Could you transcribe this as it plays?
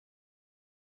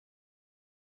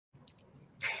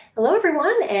Hello,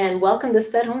 everyone, and welcome to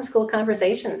SPED Homeschool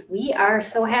Conversations. We are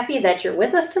so happy that you're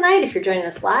with us tonight, if you're joining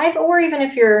us live, or even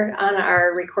if you're on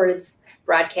our recorded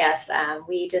broadcast.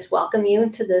 We just welcome you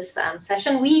to this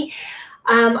session.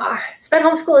 Our SPED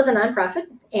Homeschool is a nonprofit,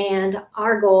 and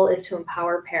our goal is to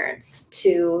empower parents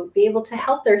to be able to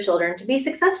help their children to be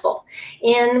successful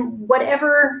in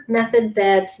whatever method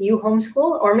that you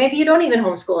homeschool, or maybe you don't even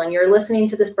homeschool and you're listening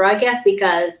to this broadcast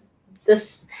because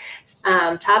this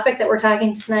topic that we're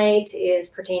talking tonight is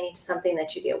pertaining to something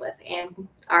that you deal with. And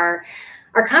our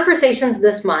conversations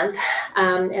this month,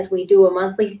 as we do a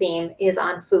monthly theme, is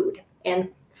on food. And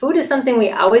food is something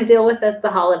we always deal with at the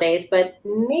holidays, but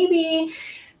maybe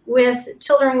with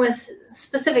children with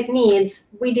specific needs,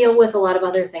 we deal with a lot of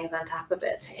other things on top of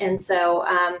it. And so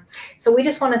we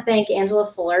just want to thank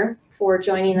Anglea Fuller for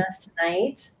joining us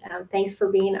tonight. Thanks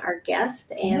for being our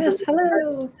guest and yes,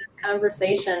 for this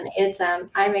conversation.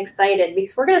 I'm excited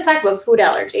because we're going to talk about food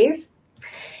allergies,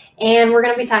 and we're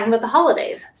going to be talking about the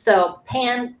holidays. So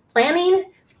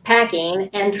planning,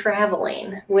 packing, and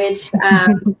traveling, which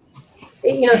sometimes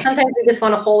we just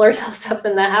want to hole ourselves up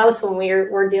in the house when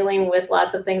we're dealing with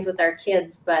lots of things with our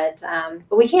kids, but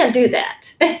we can't do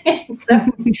that. So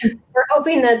we're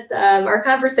hoping that our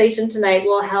conversation tonight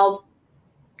will help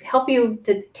you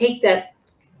to take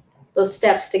those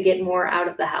steps to get more out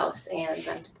of the house and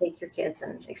to take your kids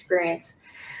and experience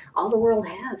all the world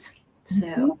has.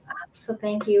 So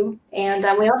thank you. And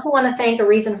we also want to thank A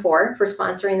Reason for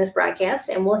sponsoring this broadcast,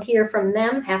 and we'll hear from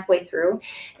them halfway through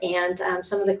and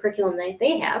some of the curriculum that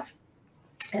they have.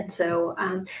 And so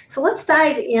let's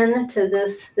dive into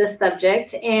this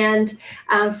subject. And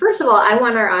first of all, I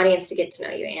want our audience to get to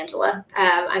know you, Anglea.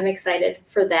 I'm excited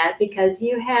for that because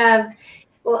you have,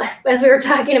 well, as we were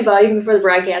talking about even before the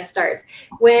broadcast starts,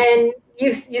 when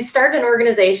you start an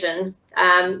organization,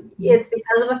 it's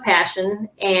because of a passion,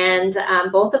 and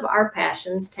both of our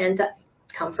passions tend to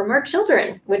come from our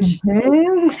children, which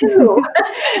too.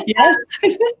 Yes.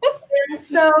 And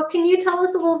so can you tell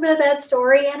us a little bit of that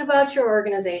story and about your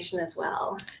organization as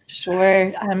well?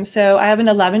 Sure. So I have an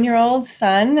 11-year-old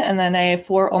son and then a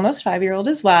almost 5-year-old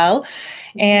as well.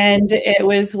 And it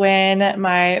was when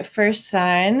my first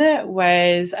son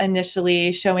was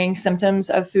initially showing symptoms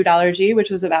of food allergy, which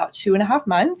was about 2.5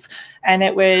 months. And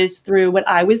it was through what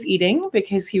I was eating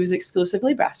because he was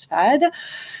exclusively breastfed.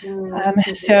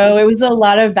 So it was a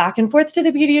lot of back and forth to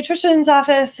the pediatrician's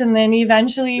office. And then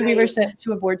eventually we were sent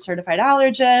to a board certified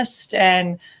allergist.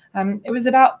 And it was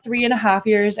about 3.5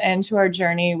 years into our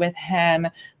journey with him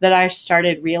that I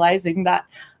started realizing that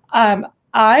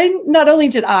not only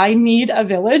did I need a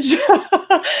village,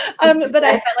 but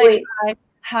I felt like I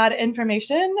had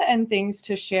information and things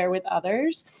to share with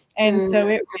others. And so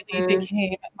it really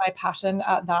became my passion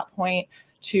at that point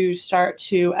to start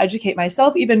to educate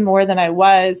myself even more than I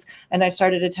was. And I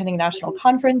started attending national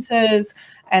conferences.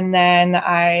 And then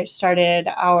I started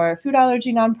our food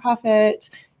allergy nonprofit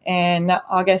in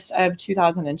August of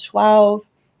 2012.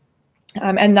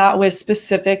 And that was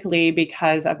specifically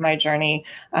because of my journey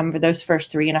for those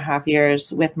first 3.5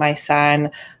 years with my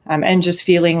son, and just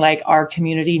feeling like our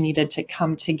community needed to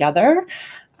come together,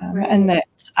 and that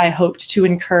I hoped to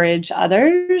encourage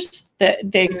others that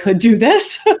they could do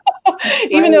this,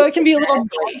 even though it can be a little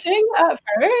daunting at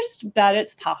first, that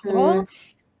it's possible.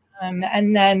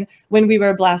 And then when we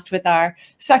were blessed with our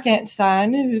second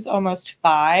son, who's almost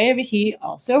 5, he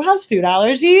also has food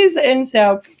allergies. And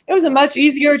so it was a much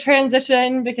easier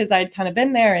transition because I'd kind of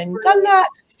been there and done that.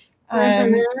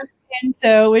 And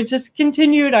so we just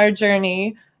continued our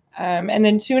journey. And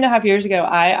then 2.5 years ago,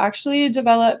 I actually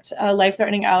developed a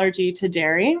life-threatening allergy to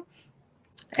dairy.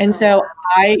 And so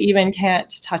I even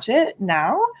can't touch it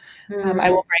now. I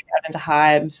will break out into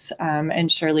hives,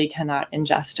 and Shirley cannot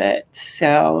ingest it.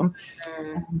 So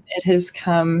it has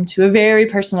come to a very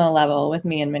personal level with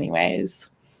me in many ways.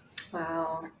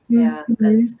 Wow. Yeah.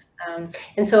 That's,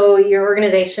 and so your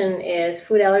organization is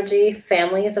Food Allergy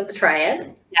Families of the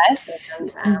Triad. Yes.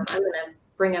 And I'm going to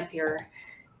bring up your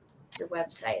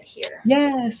website here.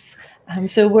 Yes.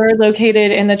 So we're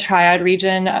located in the Triad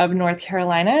region of North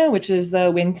Carolina, which is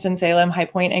the Winston-Salem, High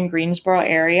Point, and Greensboro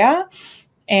area.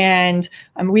 And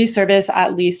we service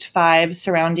at least 5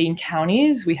 surrounding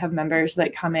counties. We have members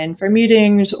that come in for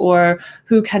meetings or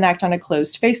who connect on a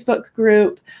closed Facebook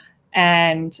group.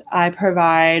 And I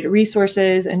provide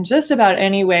resources in just about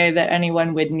any way that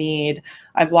anyone would need.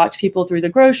 I've walked people through the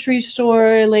grocery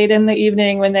store late in the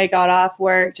evening when they got off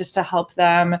work just to help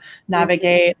them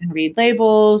navigate and read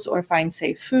labels or find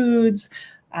safe foods.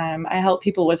 I help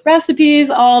people with recipes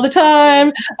all the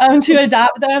time to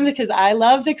adapt them because I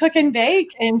love to cook and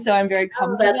bake. And so I'm very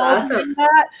comfortable doing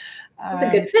that. It's a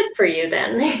good fit for you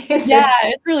then. Yeah,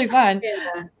 it's really fun.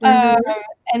 Yeah.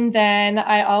 And then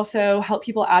I also help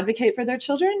people advocate for their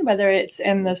children, whether it's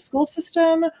in the school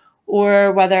system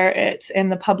or whether it's in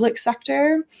the public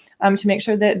sector, to make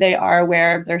sure that they are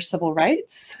aware of their civil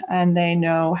rights and they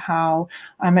know how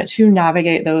to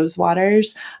navigate those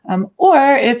waters.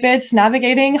 Or if it's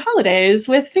navigating holidays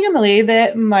with family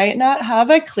that might not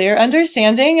have a clear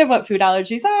understanding of what food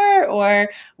allergies are or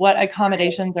what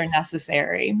accommodations are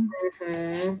necessary.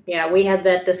 Yeah, we had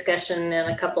that discussion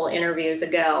in a couple interviews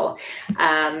ago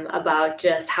about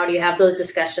just how do you have those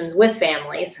discussions with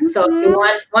families. So if you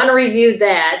want to review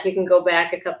that, you can go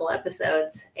back a couple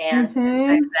episodes and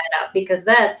check that out, because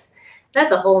that's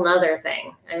a whole nother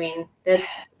thing. I mean,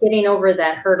 that's getting over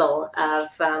that hurdle of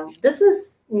this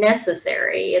is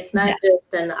necessary. It's not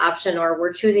just an option or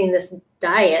we're choosing this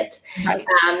diet,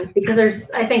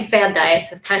 because I think fad diets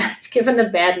have kind of given a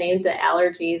bad name to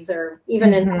allergies or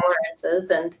even intolerances.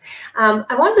 And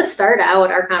I wanted to start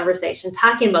out our conversation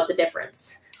talking about the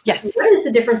difference. Yes. What is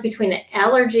the difference between an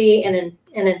allergy and an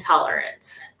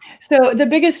intolerance? So the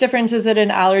biggest difference is that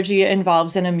an allergy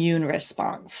involves an immune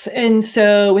response. And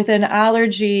so with an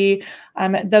allergy,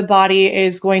 the body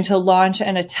is going to launch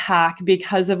an attack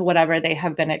because of whatever they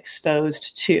have been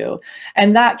exposed to.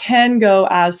 And that can go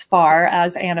as far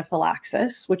as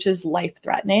anaphylaxis, which is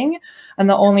life-threatening. And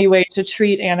the only way to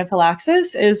treat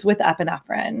anaphylaxis is with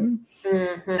epinephrine.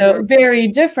 So very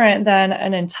different than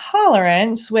an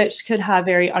intolerance, which could have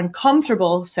very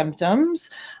uncomfortable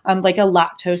symptoms, like a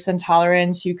lactose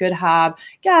intolerance. You could have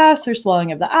gas or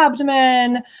swelling of the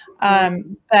abdomen,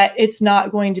 but it's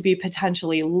not going to be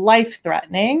potentially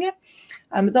life-threatening.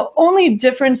 The only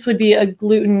difference would be a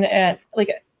gluten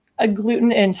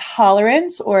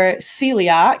intolerance or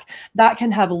celiac that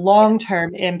can have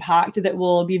long-term impact that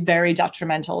will be very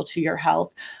detrimental to your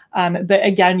health. But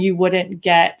again, you wouldn't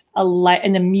get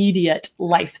an immediate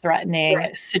life-threatening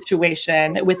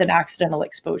situation with an accidental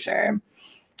exposure.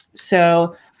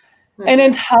 So an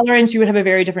intolerance, you would have a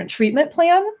very different treatment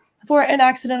plan for an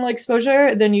accidental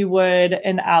exposure than you would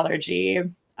an allergy.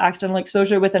 Accidental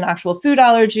exposure with an actual food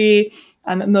allergy,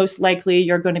 most likely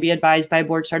you're going to be advised by a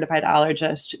board-certified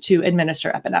allergist to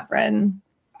administer epinephrine.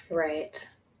 Right.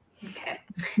 Okay.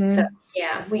 So,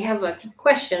 yeah, we have a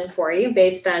question for you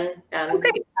based on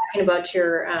talking about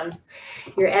your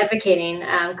advocating.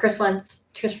 Chris wants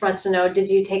to know, did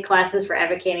you take classes for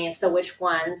advocating? If so, which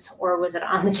ones? Or was it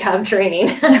on-the-job training?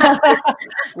 A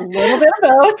little bit of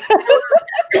both.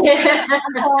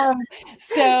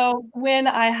 So when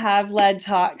I have led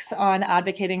talks on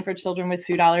advocating for children with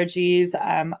food allergies,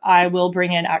 I will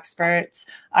bring in experts.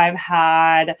 I've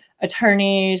had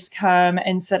attorneys come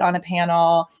and sit on a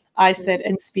panel. I sit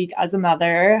and speak as a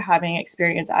mother, having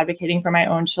experience advocating for my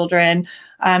own children.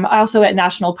 Also at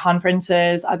national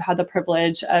conferences, I've had the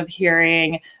privilege of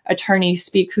hearing attorneys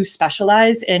speak who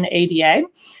specialize in ADA.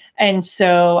 And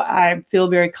so I feel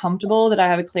very comfortable that I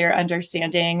have a clear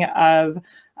understanding of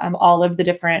all of the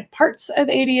different parts of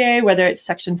ADA, whether it's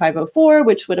Section 504,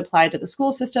 which would apply to the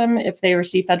school system if they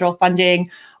receive federal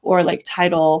funding, or like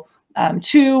Title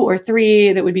 2 or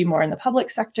 3, that would be more in the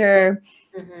public sector.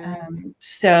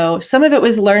 So some of it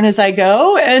was learn as I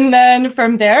go, and then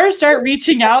from there start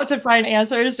reaching out to find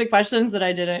answers to questions that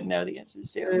I didn't know the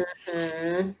answers to.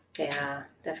 Yeah,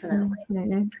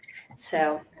 definitely.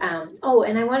 So,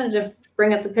 and I wanted to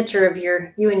bring up the picture of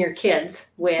you and your kids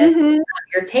with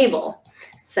your table.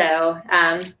 So,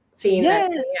 seeing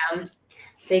that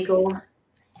they go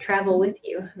travel with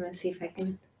you. I'm going to see if I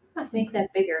can make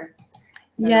that bigger.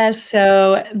 Yes,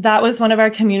 so that was one of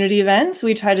our community events.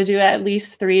 We try to do at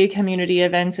least 3 community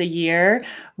events a year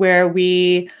where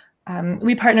we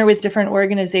partner with different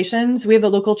organizations. We have a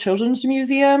local children's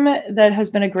museum that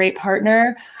has been a great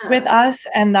partner with us,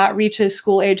 and that reaches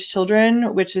school-age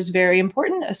children, which is very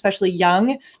important, especially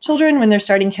young children when they're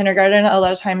starting kindergarten. A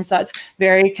lot of times that's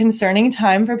very concerning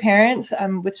time for parents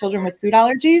with children with food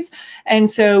allergies. And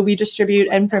so we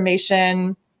distribute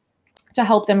information to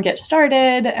help them get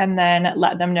started, and then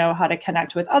let them know how to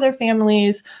connect with other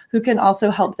families who can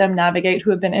also help them navigate, who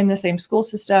have been in the same school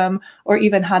system or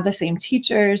even had the same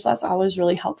teachers. That's always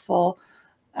really helpful.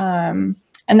 And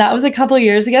that was a couple of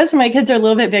years ago. So my kids are a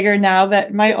little bit bigger now,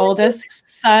 but my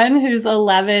oldest son, who's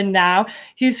 11 now,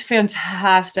 he's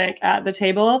fantastic at the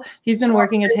table. He's been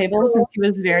working a table since he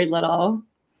was very little.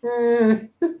 Yeah,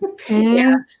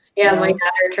 my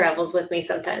daughter travels with me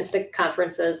sometimes to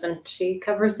conferences, and she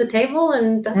covers the table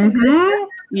and does a good job.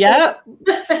 Yeah.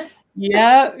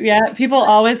 Yeah, yeah. People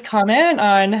always comment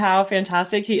on how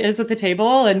fantastic he is at the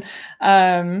table. And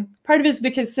part of it is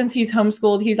because since he's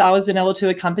homeschooled, he's always been able to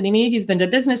accompany me. He's been to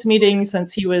business meetings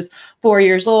since he was 4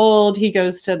 years old. He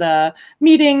goes to the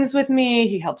meetings with me.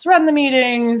 He helps run the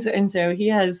meetings. And so he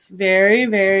has very,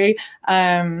 very,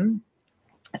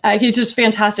 he's just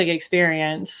fantastic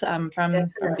experience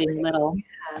from being little.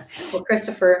 Yeah. Well,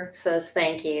 Christopher says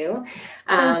thank you.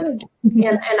 And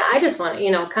I just want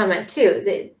to, comment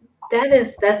too.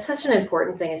 That's such an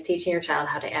important thing, is teaching your child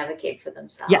how to advocate for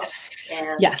themselves. Yes.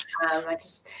 And yes. I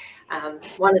just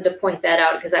wanted to point that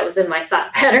out, because that was in my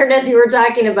thought pattern as you were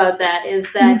talking about that,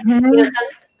 is that,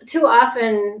 too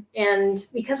often, and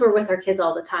because we're with our kids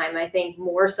all the time, I think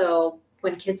more so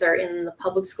when kids are in the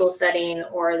public school setting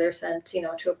or they're sent,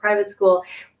 to a private school,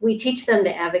 we teach them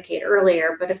to advocate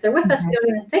earlier. But if they're with us, we don't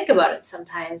even think about it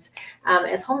sometimes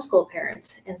as homeschool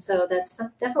parents. And so that's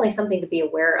definitely something to be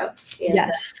aware of.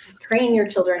 Yes. Train your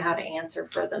children how to answer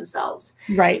for themselves.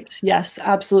 Right. Yes,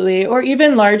 absolutely. Or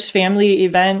even large family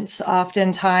events.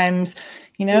 Oftentimes,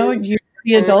 you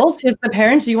the adults, as the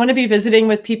parents, you want to be visiting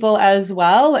with people as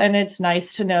well. And it's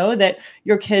nice to know that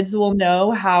your kids will know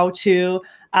how to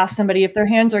ask somebody if their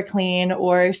hands are clean,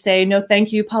 or say no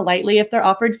thank you politely if they're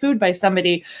offered food by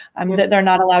somebody that they're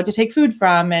not allowed to take food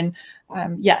from. And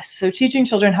yes, so teaching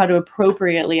children how to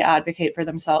appropriately advocate for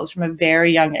themselves from a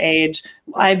very young age.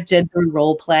 I did the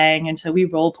role playing, and so we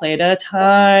role played a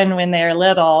ton when they're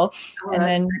little. And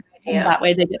then that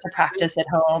way they get to practice at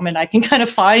home, and I can kind of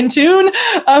fine tune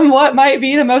what might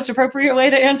be the most appropriate way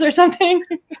to answer something.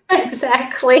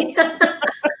 Exactly.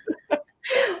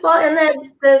 Well, and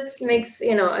that makes,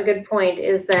 a good point,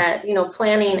 is that,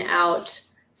 planning out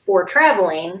for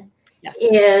traveling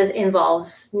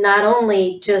involves not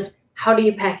only just how do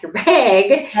you pack your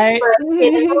bag, right. but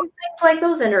things like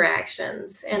those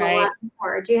interactions and a lot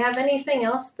more. Do you have anything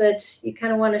else that you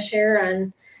kind of want to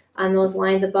share on those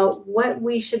lines about what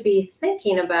we should be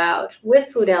thinking about with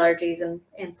food allergies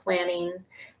and planning,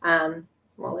 for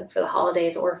the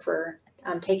holidays or for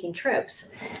taking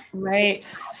trips? Right.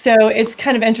 So it's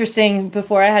kind of interesting.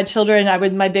 Before I had children,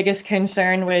 my biggest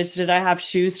concern was, did I have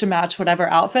shoes to match whatever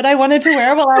outfit I wanted to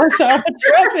wear while I was on a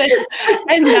trip?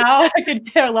 And now I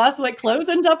could care less what clothes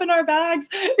end up in our bags,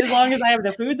 as long as I have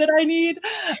the food that I need.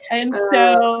 And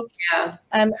so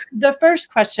the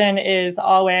first question is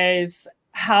always,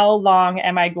 how long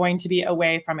am I going to be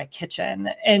away from a kitchen?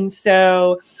 And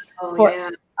so for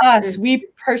us, we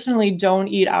personally don't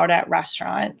eat out at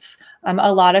restaurants.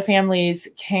 A lot of families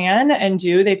can and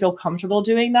do. They feel comfortable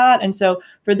doing that. And so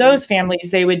for those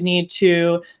families, they would need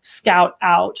to scout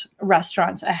out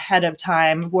restaurants ahead of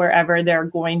time, wherever they're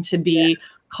going to be,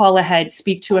 call ahead,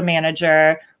 speak to a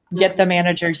manager, get the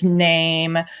manager's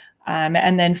name,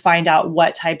 and then find out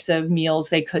what types of meals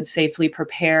they could safely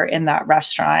prepare in that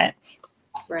restaurant.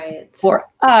 Right. For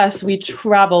us, we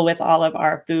travel with all of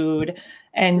our food.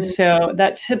 And so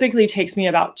that typically takes me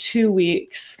about 2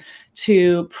 weeks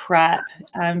to prep,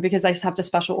 because I just have to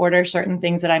special order certain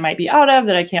things that I might be out of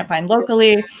that I can't find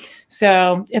locally.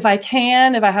 So if I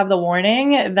have the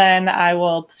warning, then I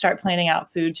will start planning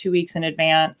out food 2 weeks in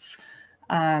advance.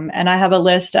 And I have a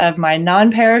list of my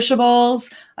non-perishables.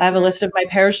 I have a list of my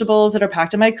perishables that are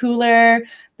packed in my cooler.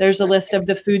 There's a list of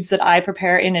the foods that I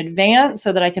prepare in advance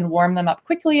so that I can warm them up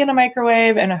quickly in a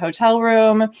microwave in a hotel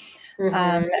room.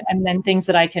 And then things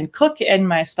that I can cook in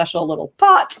my special little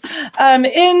pot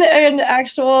in an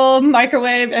actual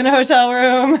microwave in a hotel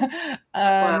room.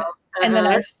 And then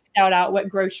I scout out what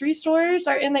grocery stores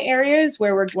are in the areas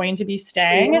where we're going to be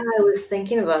staying. Yeah, I was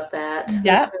thinking about that.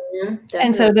 Yeah.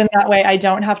 And so then that way I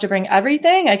don't have to bring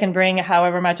everything. I can bring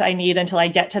however much I need until I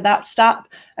get to that stop.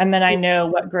 And then I know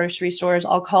what grocery stores.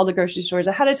 I'll call the grocery stores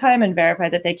ahead of time and verify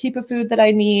that they keep a food that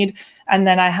I need. And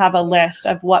then I have a list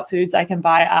of what foods I can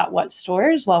buy at what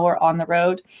stores while we're on the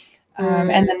road. And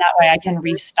then that way I can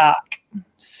restock.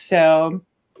 So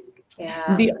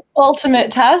the ultimate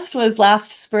test was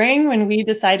last spring, when we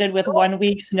decided with 1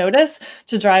 week's notice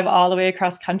to drive all the way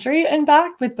across country and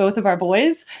back with both of our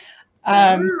boys.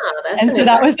 And so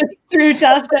that was a true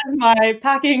test of my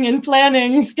packing and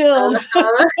planning skills.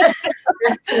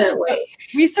 Definitely.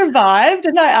 We survived,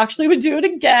 and I actually would do it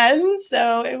again.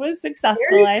 So it was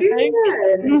successful, I think.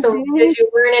 So did you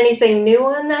learn anything new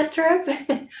on that trip?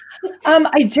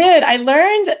 I did. I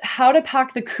learned how to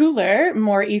pack the cooler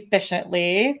more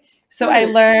efficiently. So I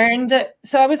learned,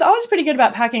 so I was always pretty good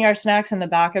about packing our snacks in the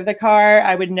back of the car.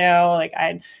 I would know, like,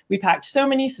 we packed so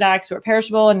many snacks that were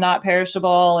perishable and not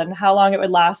perishable and how long it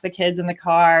would last the kids in the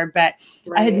car. But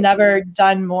I had never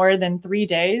done more than 3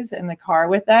 days in the car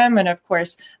with them. And of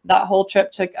course, that whole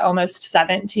trip took almost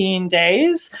 17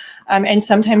 days. And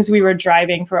sometimes we were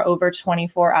driving for over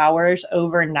 24 hours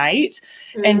overnight.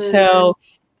 And so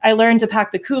I learned to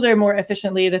pack the cooler more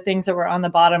efficiently. The things that were on the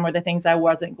bottom were the things I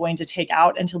wasn't going to take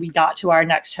out until we got to our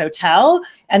next hotel.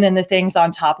 And then the things on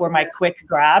top were my quick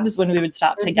grabs when we would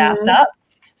stop to gas up.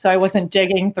 So I wasn't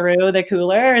digging through the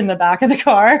cooler in the back of the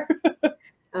car.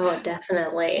 Oh,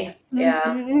 definitely.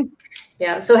 Yeah.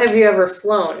 Yeah. So have you ever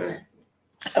flown?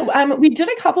 We did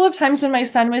a couple of times when my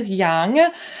son was young.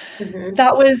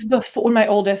 That was before my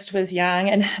oldest was young.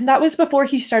 And that was before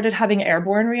he started having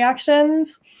airborne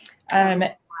reactions.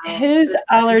 His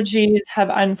allergies have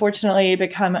unfortunately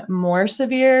become more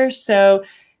severe. So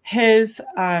his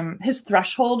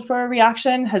threshold for a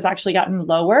reaction has actually gotten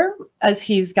lower as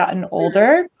he's gotten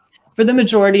older. For the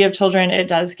majority of children, it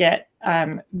does get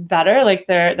better. Like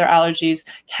their allergies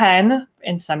can,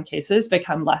 in some cases,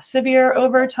 become less severe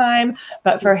over time.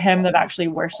 But for him, they've actually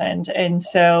worsened. And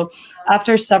so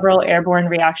after several airborne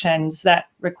reactions that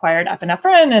required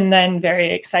epinephrine and then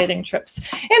very exciting trips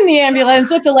in the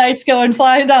ambulance with the lights going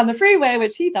flying down the freeway,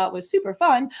 which he thought was super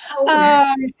fun.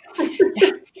 Luckily,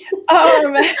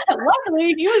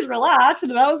 he was relaxed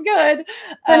and that was good.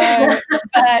 But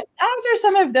after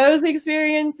some of those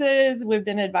experiences, we've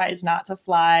been advised not to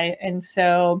fly. And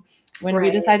so when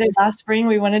we decided last spring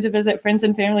we wanted to visit friends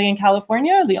and family in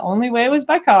California, the only way was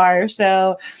by car.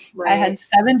 So I had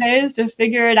 7 days to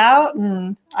figure it out.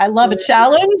 And I love a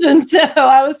challenge. And so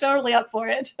I was totally up for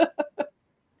it.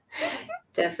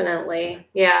 Definitely.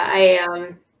 Yeah.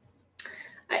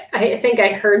 I think I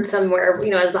heard somewhere,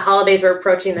 as the holidays were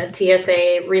approaching, that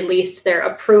TSA released their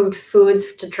approved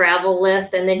foods to travel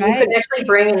list, and then you could actually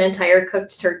bring an entire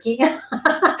cooked turkey. That's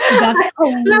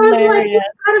and I was like, you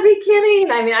gotta be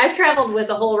kidding. I mean, I've traveled with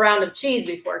a whole round of cheese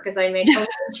before because I make homemade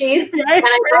cheese, and I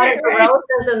brought it to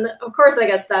relatives, and of course I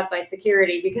got stopped by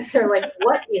security because they're like,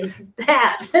 what is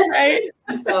that?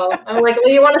 So I'm like,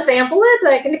 well, you want to sample it?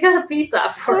 I can cut a piece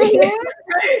off for you.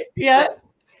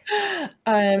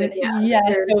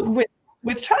 So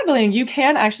with traveling, you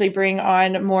can actually bring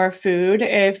on more food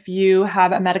if you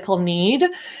have a medical need.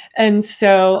 And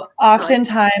so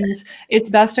oftentimes it's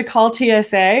best to call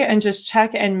TSA and just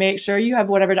check and make sure you have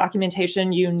whatever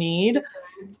documentation you need.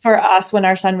 For us, when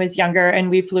our son was younger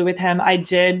and we flew with him, I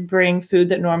did bring food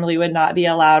that normally would not be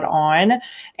allowed on.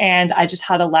 And I just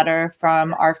had a letter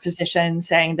from our physician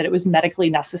saying that it was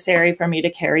medically necessary for me to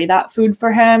carry that food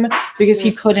for him because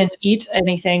he couldn't eat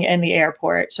anything in the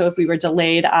airport. So if we were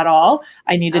delayed at all,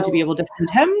 I needed to be able to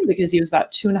feed him because he was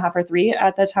about 2.5 or 3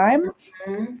 at the time.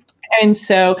 And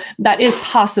so that is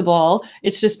possible.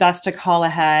 It's just best to call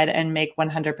ahead and make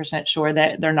 100% sure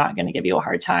that they're not going to give you a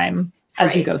hard time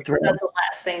as you go through. That's the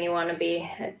last thing you want to be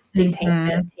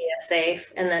detained at TSA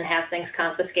and then have things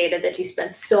confiscated that you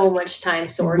spent so much time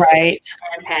sourcing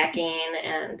and packing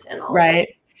and all that.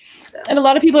 So. And a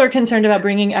lot of people are concerned about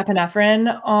bringing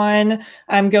epinephrine on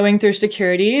going through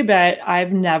security, but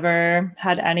I've never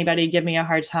had anybody give me a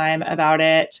hard time about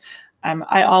it.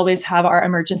 I always have our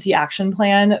emergency action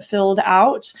plan filled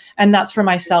out, and that's for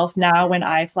myself now when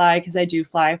I fly, because I do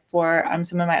fly for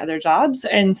some of my other jobs.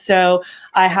 And so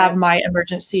I have my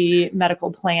emergency medical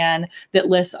plan that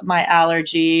lists my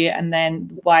allergy and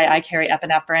then why I carry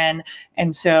epinephrine.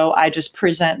 And so I just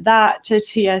present that to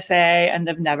TSA, and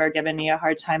they've never given me a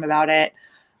hard time about it.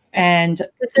 And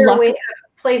is there a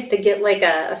place to get like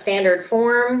a standard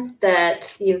form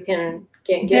that you can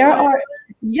get?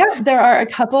 There are a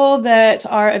couple that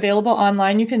are available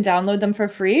online. You can download them for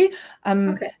free.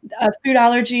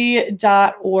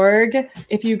 Food-Allergy.org.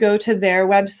 If you go to their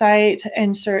website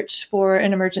and search for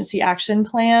an emergency action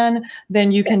plan,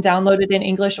 then you can download it in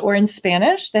English or in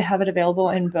Spanish. They have it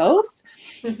available in both.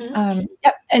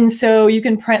 And so you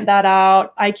can print that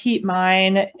out. I keep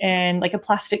mine in like a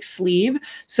plastic sleeve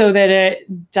so that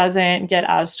it doesn't get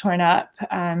as torn up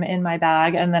in my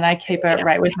bag. And then I keep it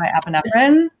right with my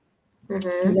epinephrine.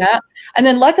 And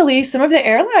then luckily some of the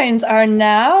airlines are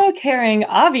now carrying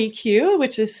AviQ,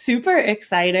 which is super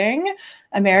exciting.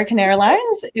 American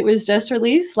Airlines, it was just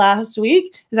released last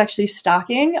week, is actually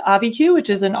stocking AviQ, which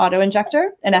is an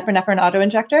auto-injector, an epinephrine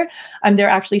auto-injector. They're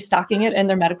actually stocking it in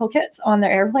their medical kits on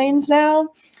their airplanes now.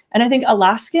 And I think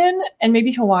Alaskan and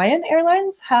maybe Hawaiian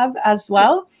Airlines have as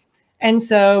well. And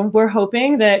so we're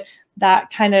hoping that that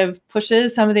kind of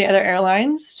pushes some of the other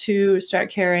airlines to start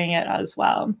carrying it as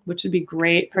well, which would be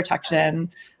great protection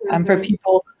for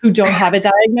people who don't have a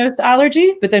diagnosed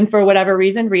allergy, but then for whatever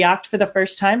reason react for the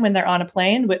first time when they're on a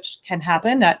plane, which can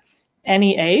happen at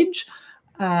any age.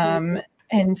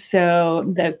 And so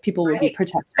those people would be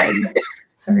protected.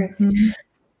 Sorry.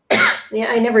 Yeah,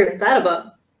 I never even thought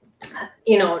about,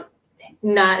 you know,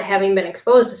 not having been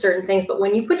exposed to certain things, but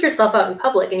when you put yourself out in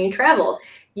public and you travel,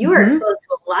 you are exposed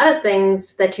to a lot of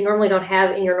things that you normally don't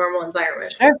have in your normal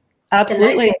environment. Sure,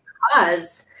 absolutely. And that can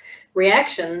cause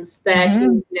reactions that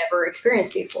you've never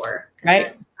experienced before.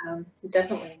 Right. And,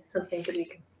 definitely something to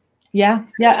be. Yeah.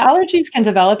 Allergies can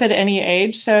develop at any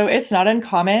age. So it's not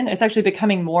uncommon. It's actually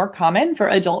becoming more common for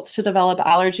adults to develop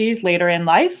allergies later in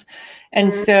life.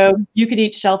 And so you could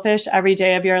eat shellfish every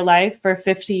day of your life for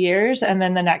 50 years. And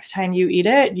then the next time you eat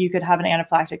it, you could have an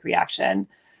anaphylactic reaction.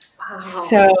 Wow.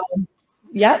 So,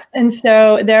 yeah. And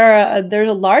so there's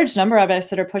a large number of us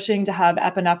that are pushing to have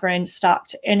epinephrine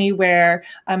stocked anywhere.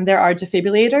 There are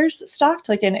defibrillators stocked,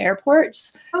 like in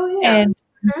airports. Oh, yeah.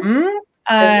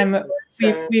 And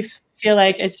we feel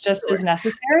like it's just as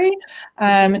necessary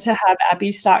to have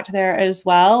epi stocked there as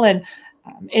well. And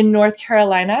in North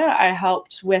Carolina, I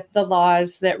helped with the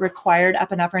laws that required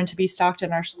epinephrine to be stocked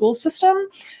in our school system.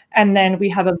 And then we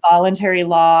have a voluntary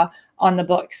law on the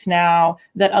books now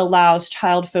that allows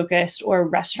child-focused or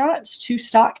restaurants to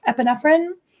stock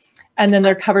epinephrine. And then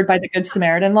they're covered by the Good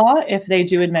Samaritan law if they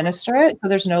do administer it. So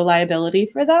there's no liability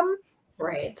for them.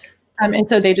 Right. And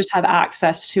so they just have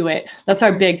access to it. That's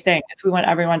our big thing, is we want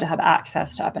everyone to have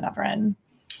access to epinephrine.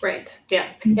 Right. Yeah.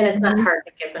 And it's not hard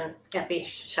to give an epi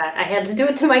shot. I had to do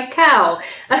it to my cow,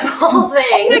 of all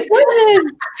things.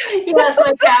 Oh yes,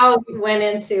 my cow went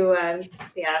into,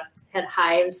 had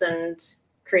hives and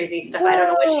crazy stuff. I don't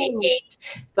know what she ate,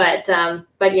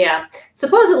 but yeah,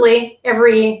 supposedly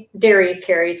every dairy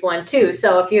carries one too.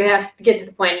 So if you have to get to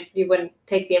the point, you wouldn't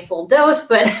take the full dose,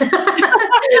 but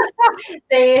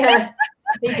they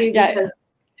do. Yeah, because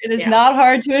it is not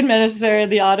hard to administer.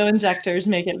 The auto injectors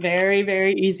make it very,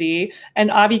 very easy.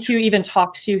 And AviQ even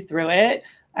talks you through it.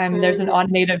 There's an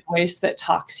automated voice that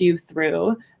talks you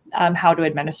through how to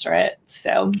administer it.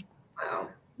 So, wow.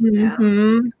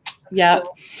 Yeah.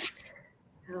 Cool.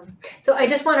 So I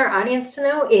just want our audience to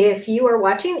know, if you are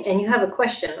watching and you have a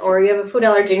question or you have a food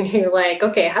allergy and you're like,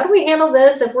 okay, how do we handle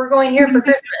this if we're going here for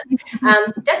Christmas?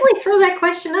 Definitely throw that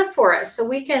question up for us so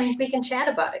we can chat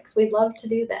about it, because we'd love to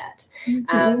do that.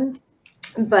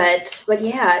 But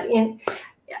yeah,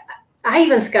 I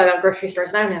even scout out grocery stores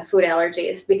and I don't have food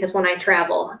allergies, because when I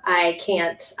travel, I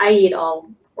eat all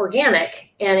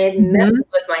organic, and it messes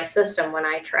with my system when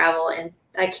I travel, and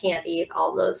I can't eat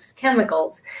all those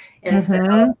chemicals. And so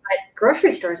but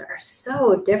grocery stores are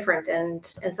so different. And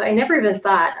so I never even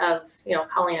thought of,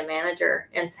 calling a manager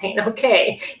and saying,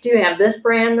 okay, do you have this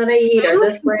brand that I eat or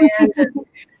this brand?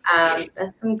 And,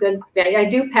 that's some good. I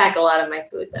do pack a lot of my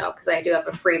food though, because I do have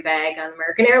a free bag on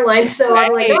American Airlines. So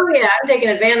I'm like, oh yeah, I'm taking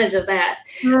advantage of that.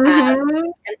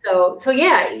 And so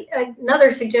yeah,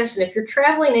 another suggestion, if you're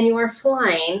traveling and you are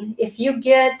flying, if you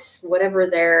get whatever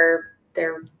their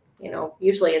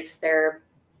usually it's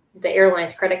the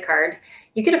airline's credit card,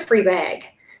 you get a free bag.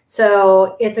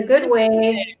 So it's a good way.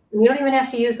 You don't even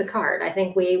have to use the card. I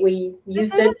think we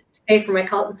used it to pay for my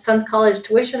son's college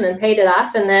tuition and paid it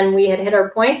off. And then we had hit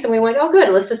our points and we went, oh, good,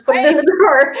 let's just put it in the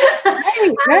drawer.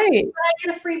 Right. But I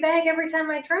get a free bag every time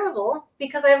I travel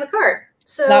because I have the card.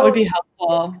 So that would be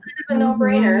helpful. It's kind of a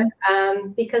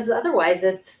no-brainer, because otherwise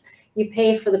you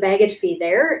pay for the baggage fee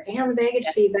there and the baggage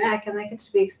fee back, and that gets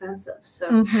to be expensive.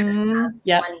 So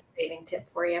money saving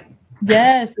tip for you.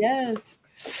 Yes.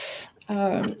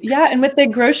 And with the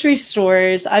grocery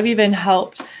stores, I've even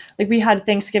helped. Like, we had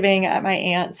Thanksgiving at my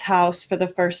aunt's house for the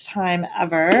first time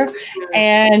ever.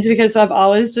 And because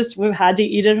we've had to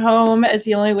eat at home as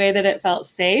the only way that it felt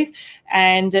safe.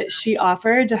 And she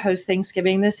offered to host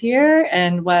Thanksgiving this year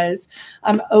and was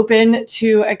open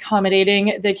to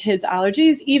accommodating the kids'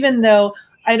 allergies, even though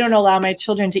I don't allow my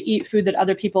children to eat food that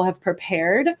other people have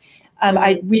prepared.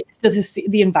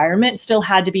 The environment still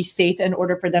had to be safe in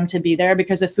order for them to be there,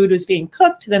 because if food was being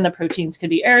cooked, then the proteins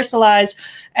could be aerosolized.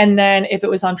 And then if it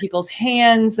was on people's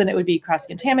hands, then it would be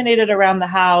cross-contaminated around the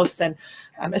house. And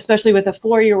especially with a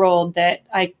 4-year-old that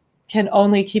I can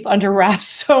only keep under wraps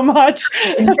so much.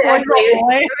 Exactly.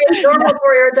 Normal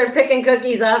 4-year-olds are picking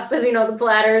cookies off the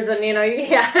platters and,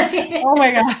 Oh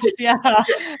my gosh,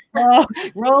 yeah.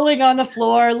 Rolling on the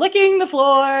floor, licking the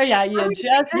floor. Yeah, you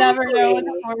just never know what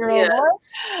the 4-year-old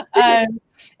wants.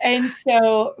 And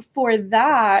so for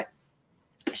that,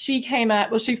 she came up,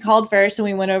 well, she called first and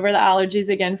we went over the allergies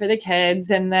again for the kids.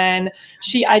 And then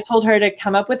I told her to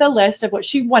come up with a list of what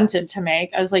she wanted to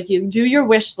make. I was like, you do your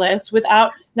wish list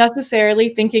without necessarily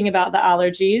thinking about the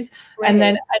allergies. Right. And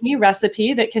then any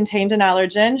recipe that contained an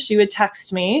allergen, she would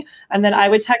text me, and then I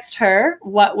would text her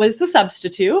what was the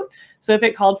substitute. So if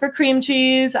it called for cream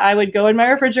cheese, I would go in my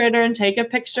refrigerator and take a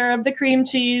picture of the cream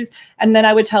cheese. And then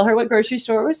I would tell her what grocery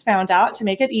store was found out to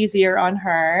make it easier on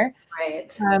her.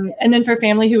 Right. And then for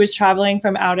family who was traveling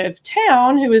from out of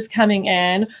town, who was coming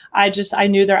in, I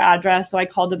knew their address. So I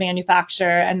called the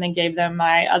manufacturer and then gave them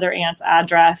my other aunt's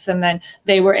address. And then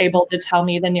they were able to tell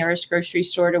me the nearest grocery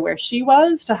store to where she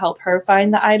was to help her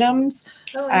find the items.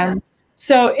 Oh, yeah.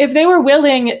 So if they were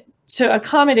willing to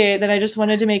accommodate, then I just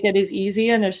wanted to make it as easy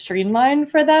and as streamlined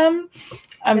for them.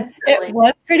 It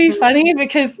was pretty funny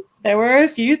because there were a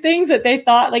few things that they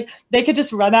thought like they could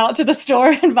just run out to the store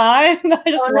and buy. And I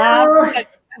just laughed. Like,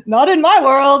 not in my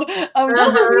world.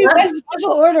 Those are really by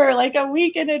special order, like a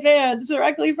week in advance,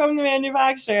 directly from the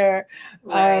manufacturer.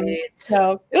 Right.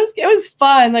 So it was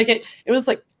fun. Like it was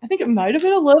like, I think it might have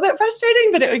been a little bit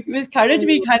frustrating, but it was kind of to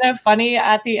be kind of funny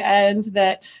at the end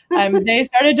that they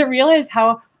started to realize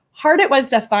how hard it was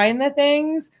to find the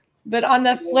things, but on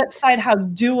the flip side, how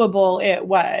doable it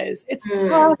was. It's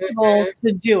possible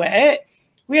to do it.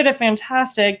 We had a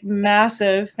fantastic,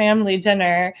 massive family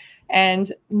dinner,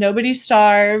 and nobody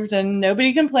starved and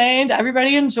nobody complained.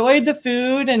 Everybody enjoyed the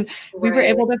food, and we were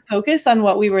able to focus on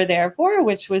what we were there for,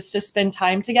 which was to spend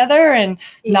time together and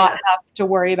not have to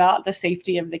worry about the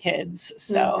safety of the kids.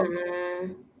 So.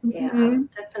 Yeah,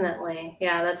 definitely.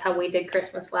 Yeah, that's how we did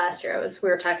Christmas last year. We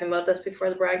were talking about this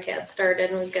before the broadcast started,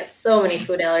 and we've got so many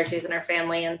food allergies in our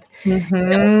family, and you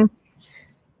know,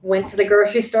 went to the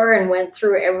grocery store and went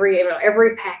through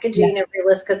every packaging, every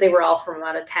list, because they were all from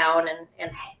out of town,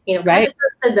 and kind of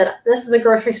said that this is a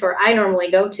grocery store I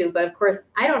normally go to, but of course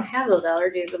I don't have those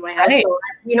allergies in my house, so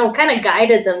I, kind of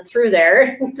guided them through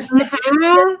there.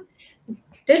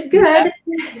 Did good.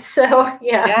 So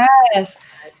yeah. Yes.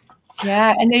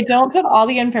 Yeah, and they don't put all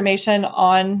the information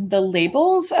on the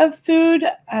labels of food.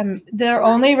 They're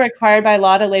only required by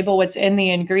law to label what's in the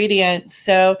ingredients.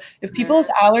 So if people's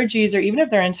allergies or even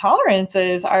if their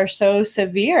intolerances are so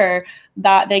severe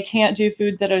that they can't do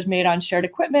food that is made on shared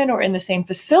equipment or in the same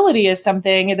facility as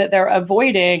something that they're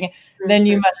avoiding, then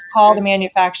you must call the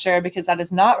manufacturer, because that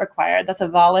is not required. That's a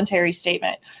voluntary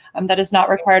statement. That is not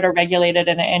required or regulated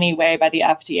in any way by the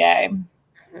FDA.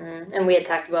 And we had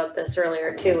talked about this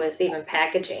earlier too, is even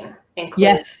packaging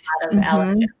includes a lot of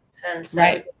allergens, and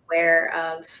so aware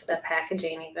of the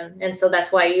packaging even. And so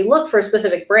that's why you look for a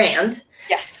specific brand.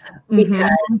 Yes. Because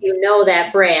you know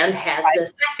that brand has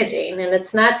this packaging, and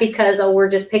it's not because, we're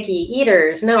just picky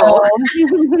eaters. No.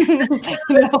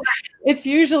 No. It's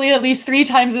usually at least 3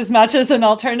 times as much as an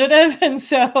alternative. And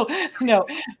so, no,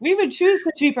 we would choose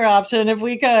the cheaper option if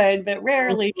we could, but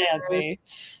rarely can we.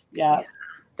 Yeah.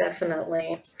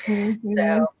 Definitely.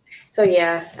 So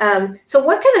yeah. So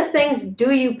what kind of things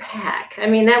do you pack? I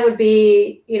mean, that would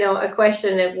be, a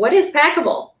question of what is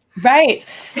packable? Right.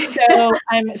 So,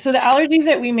 so the allergies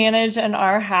that we manage in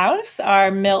our house are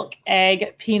milk,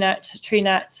 egg, peanut, tree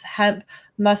nuts, hemp,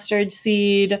 mustard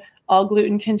seed, all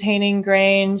gluten-containing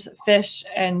grains, fish,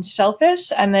 and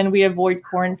shellfish. And then we avoid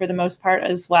corn for the most part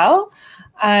as well.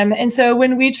 And so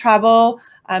when we travel,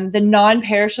 the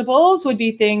non-perishables would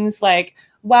be things like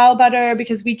WOW butter,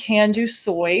 because we can do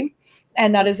soy,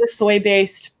 and that is a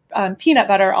soy-based peanut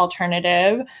butter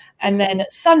alternative. And then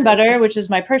sun butter, which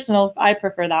is I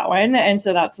prefer that one. And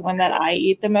so that's the one that I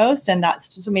eat the most, and that's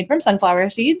just made from sunflower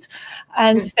seeds.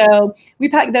 And so we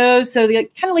pack those. So kind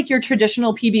of like your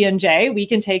traditional PB&J, we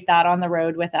can take that on the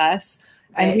road with us.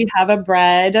 And we have a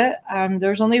bread.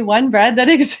 There's only one bread that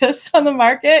exists on the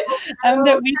market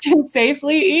that we can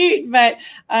safely eat, but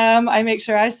I make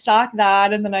sure I stock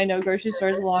that. And then I know grocery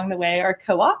stores along the way are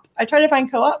co-op. I try to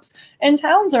find co-ops in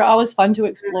towns. Are always fun to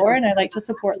explore, and I like to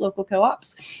support local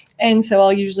co-ops. And so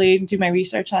I'll usually do my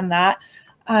research on that.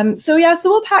 So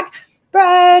we'll pack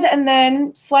bread and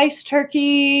then sliced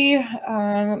turkey.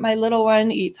 My little one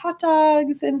eats hot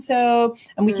dogs, and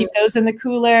we keep those in the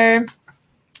cooler.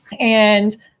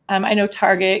 And I know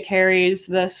Target carries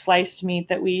the sliced meat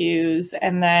that we use,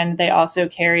 and then they also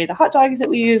carry the hot dogs that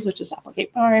we use, which is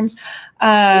Applegate Farms.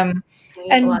 And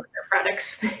a lot of their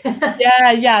products.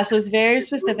 yeah. So it's very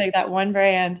specific, that one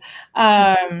brand.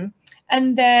 And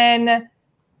then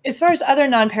as far as other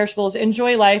non-perishables,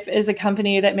 Enjoy Life is a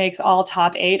company that makes all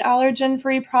top 8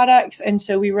 allergen-free products. And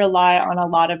so we rely on a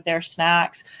lot of their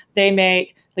snacks. They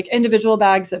make like individual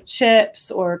bags of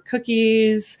chips or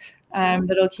cookies.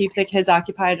 that'll keep the kids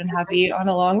occupied and happy on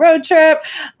a long road trip.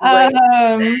 Right,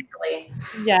 exactly.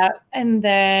 Yeah. And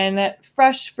then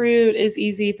fresh fruit is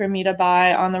easy for me to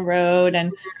buy on the road.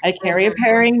 And I carry a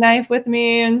paring knife with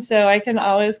me. And so I can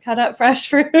always cut up fresh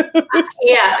fruit.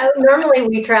 Yeah, normally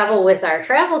we travel with our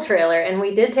travel trailer, and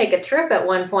we did take a trip at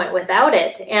one point without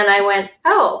it. And I went,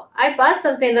 oh, I bought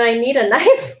something that I need a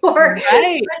knife for.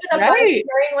 Right, right.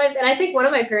 Paring knives, and I think one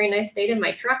of my paring knives stayed in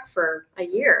my truck for a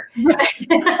year.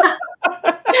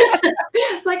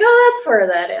 It's like, oh, that's where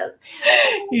that is.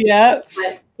 Yep.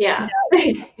 But, yeah.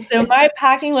 So my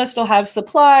packing list will have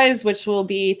supplies, which will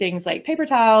be things like paper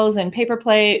towels and paper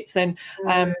plates and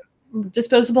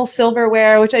disposable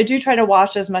silverware, which I do try to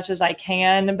wash as much as I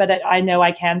can, but I know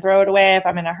I can throw it away if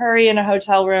I'm in a hurry in a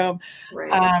hotel room.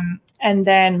 Right. And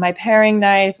then my paring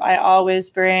knife, I always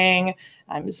bring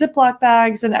Ziploc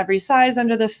bags in every size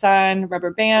under the sun,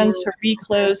 rubber bands to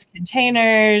reclose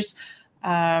containers,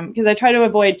 because I try to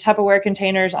avoid Tupperware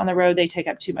containers on the road. They take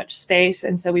up too much space.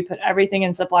 And so we put everything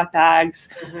in Ziploc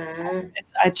bags.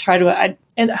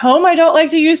 At home, I don't like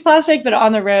to use plastic, but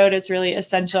on the road, it's really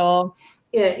essential.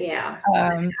 Yeah.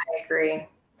 I agree.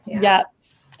 Yeah.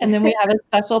 And then we have a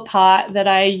special pot that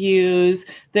I use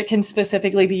that can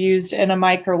specifically be used in a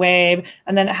microwave.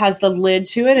 And then it has the lid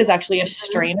to it is actually a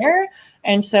strainer.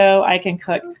 And so I can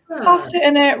cook pasta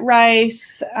in it,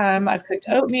 rice. I've cooked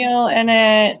oatmeal in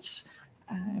it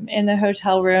in the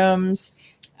hotel rooms.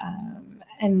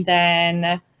 And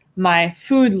then my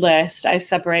food list, I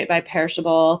separate by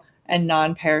perishable and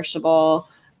non-perishable.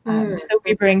 So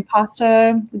we bring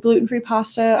pasta, gluten-free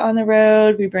pasta on the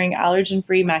road. We bring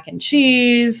allergen-free mac and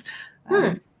cheese.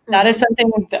 That is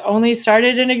something that only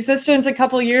started in existence a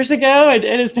couple years ago. And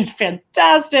it has been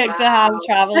fantastic to have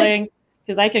traveling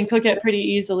because I can cook it pretty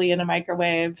easily in a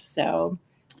microwave. So,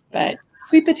 but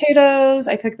sweet potatoes,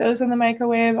 I cook those in the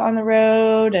microwave on the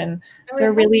road and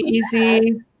they're really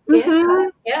easy. Yeah.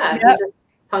 You just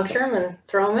puncture them and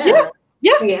throw them in.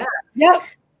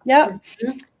 Yeah.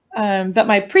 But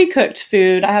my pre-cooked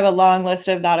food, I have a long list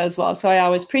of that as well. So I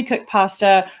always pre-cook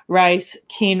pasta, rice,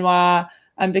 quinoa,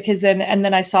 because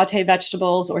then I saute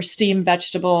vegetables or steam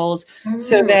vegetables.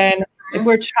 So then if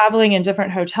we're traveling in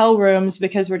different hotel rooms,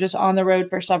 because we're just on the road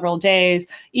for several days,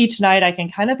 each night I can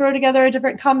kind of throw together a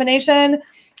different combination.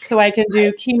 So I can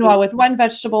do quinoa with one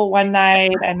vegetable one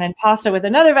night and then pasta with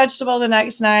another vegetable the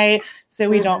next night. So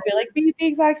we don't feel like we eat the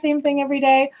exact same thing every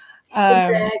day.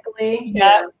 Exactly.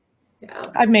 Yeah.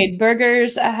 I've made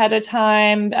burgers ahead of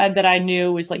time that I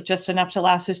knew was like just enough to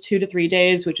last us 2 to 3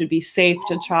 days, which would be safe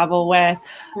to travel with.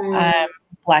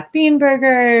 Black bean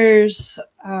burgers.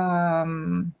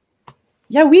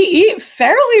 Yeah, we eat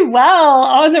fairly well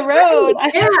on the road.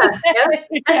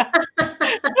 Yeah.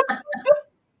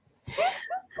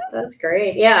 That's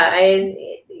great. Yeah.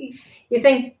 You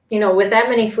think, with that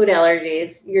many food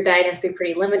allergies, your diet has to be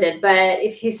pretty limited. But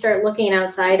if you start looking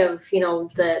outside of,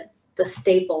 the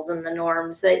staples and the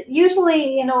norms that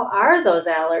usually, are those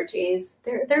allergies,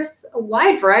 there's a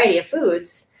wide variety of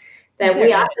foods that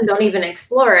we often don't even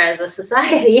explore as a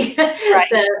society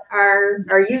that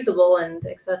are usable and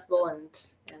accessible and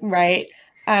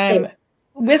safe.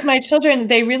 With my children,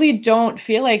 they really don't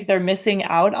feel like they're missing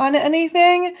out on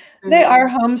anything. They are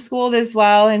homeschooled as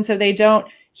well. And so they don't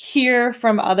hear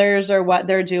from others or what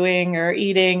they're doing or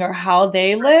eating or how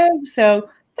they live. So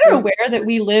they're aware that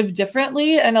we live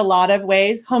differently in a lot of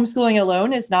ways. Homeschooling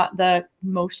alone is not the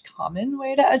most common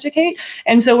way to educate.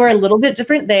 And so we're a little bit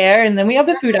different there. And then we have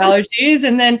the food allergies.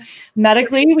 And then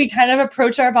medically, we kind of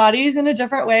approach our bodies in a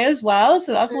different way as well.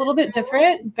 So that's a little bit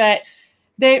different. But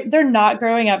they're not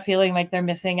growing up feeling like they're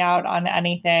missing out on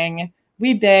anything.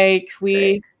 We bake.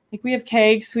 We have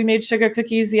cakes. We made sugar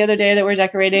cookies the other day that we're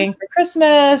decorating for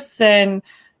Christmas. And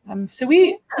so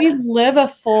we live a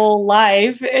full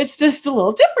life. It's just a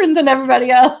little different than everybody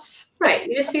else. Right.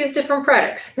 You just use different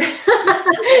products.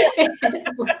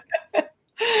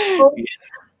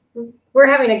 We're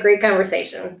having a great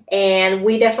conversation, and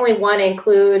we definitely want to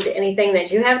include anything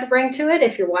that you have to bring to it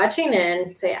if you're watching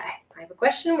and say, I have a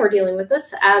question, we're dealing with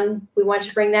this. We want you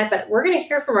to bring that, but we're going to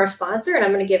hear from our sponsor, and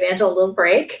I'm going to give Angela a little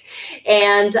break.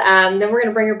 And then we're going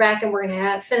to bring her back, and we're going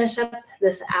to finish up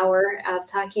this hour of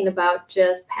talking about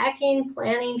just packing,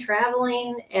 planning,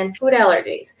 traveling, and food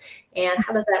allergies. And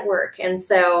how does that work? And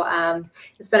so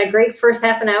it's been a great first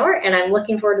half an hour, and I'm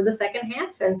looking forward to the second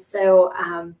half. And so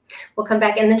we'll come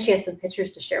back, and then she has some pictures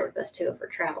to share with us too of her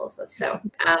travels. So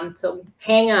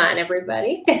hang on,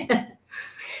 everybody.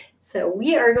 So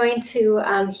we are going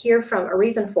to hear from A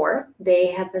Reason For.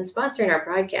 They have been sponsoring our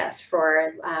broadcast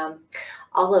for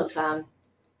all of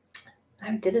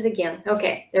I did it again.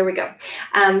 Okay, there we go.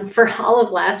 For all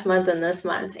of last month and this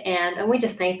month. And we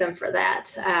just thank them for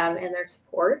that and their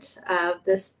support of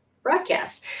this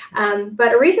broadcast.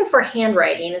 But a reason for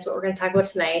handwriting is what we're going to talk about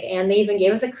tonight. And they even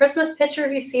gave us a Christmas picture.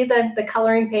 If you see the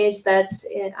coloring page that's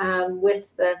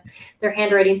with their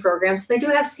handwriting program. So they do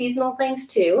have seasonal things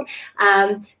too.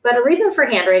 But a reason for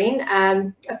handwriting,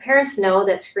 parents know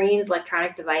that screens,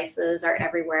 electronic devices are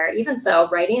everywhere. Even so,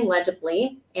 writing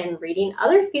legibly and reading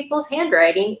other people's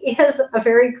handwriting is a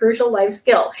very crucial life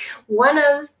skill. One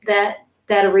of that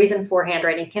a reason for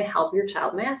handwriting can help your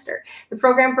child master. The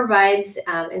program provides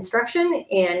instruction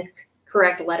in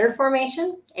correct letter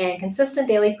formation and consistent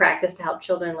daily practice to help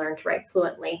children learn to write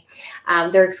fluently.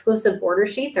 Their exclusive border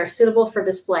sheets are suitable for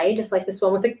display, just like this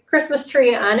one with a Christmas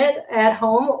tree on it at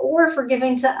home, or for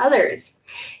giving to others.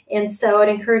 And so it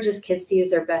encourages kids to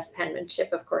use their best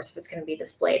penmanship, of course, if it's going to be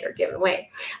displayed or given away.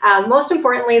 Most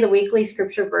importantly, the weekly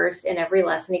scripture verse in every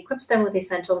lesson equips them with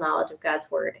essential knowledge of God's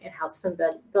word and helps them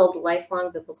build a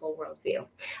lifelong biblical worldview.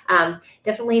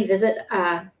 Definitely visit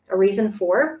A Reason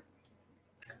For.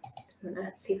 I'm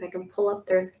going to see if I can pull up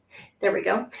there we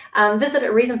go. Visit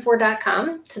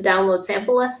areasonfor.com to download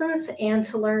sample lessons and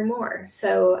to learn more.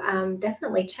 So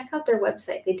definitely check out their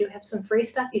website. They do have some free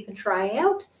stuff you can try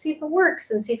out, see if it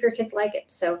works, and see if your kids like it.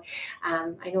 So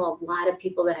I know a lot of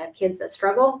people that have kids that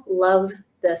struggle love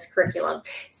this curriculum.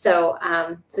 So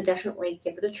so definitely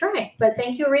give it a try. But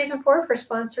thank you, A Reason For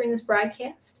sponsoring this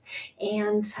broadcast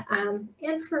and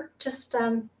for just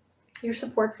your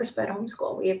support for SPED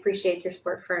Homeschool. We appreciate your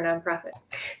support for our nonprofit.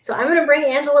 So I'm going to bring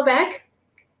Angela back,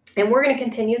 and we're going to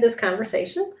continue this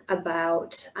conversation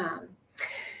about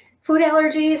food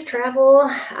allergies, travel,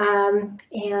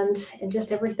 and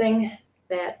just everything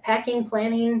that packing,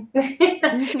 planning,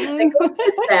 that goes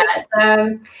with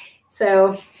that.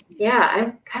 So yeah,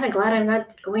 I'm kind of glad I'm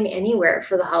not going anywhere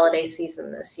for the holiday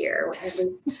season this year, at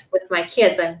least with my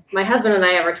kids. My husband and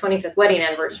I have our 25th wedding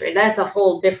anniversary. That's a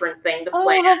whole different thing to plan.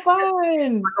 Oh, how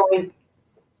fun. We're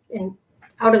going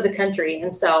out of the country.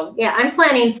 And so, yeah, I'm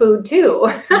planning food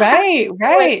too. Right.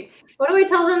 What do we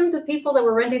tell them, the people that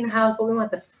were renting the house, what we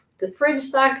want the fridge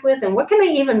stocked with, and what can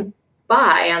they even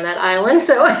buy on that island?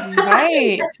 So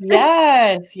right.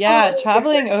 Yes. Yeah.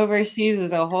 Traveling overseas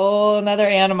is a whole another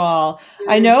animal.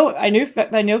 I know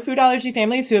food allergy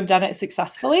families who have done it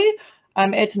successfully.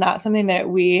 It's not something that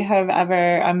we have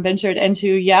ever ventured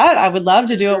into yet. I would love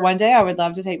to do it one day. I would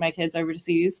love to take my kids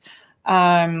overseas.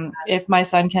 If my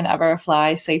son can ever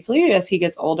fly safely as he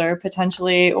gets older,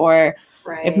 potentially, or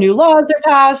if new laws are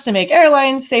passed to make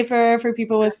airlines safer for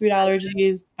people with food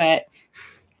allergies. But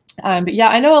yeah,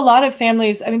 I know a lot of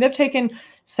families, I mean, they've taken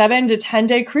 7 to 10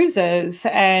 day cruises,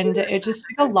 and it just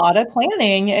took a lot of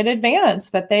planning in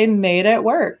advance, but they made it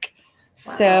work. Wow.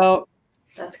 So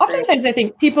oftentimes I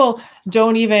think people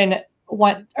don't even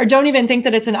think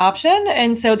that it's an option.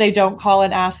 And so they don't call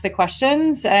and ask the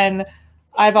questions. And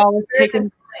I've always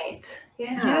taken,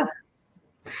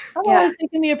 always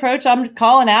taken the approach, I'm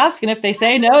call and ask. And if they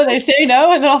say no, they say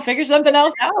no, and then I'll figure something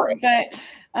else out. But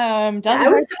I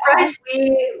was surprised.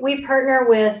 We partner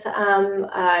with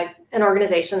an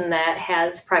organization that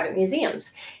has private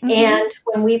museums. And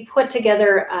when we put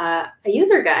together a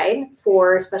user guide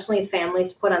for special needs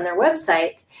families to put on their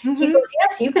website, he goes,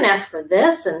 yes, you can ask for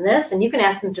this, and you can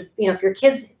ask them to, if your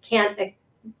kids can't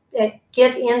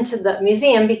get into the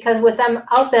museum, because with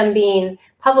them being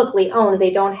publicly owned,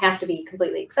 they don't have to be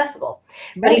completely accessible.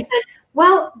 Right. But he said,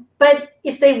 well, but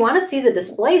if they want to see the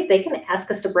displays, they can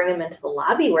ask us to bring them into the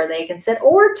lobby where they can sit,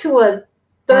 or to a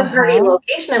third-party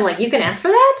location. I'm like, you can ask for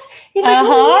that? He's like,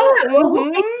 oh, yeah,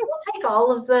 we'll take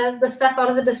all of the stuff out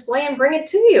of the display and bring it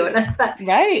to you. And I thought,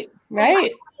 right. Why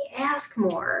can't we ask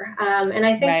more? And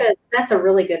I think that's a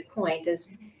really good point, is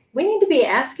we need to be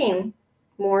asking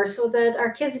more so that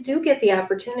our kids do get the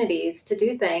opportunities to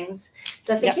do things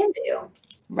that they can do.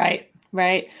 Right.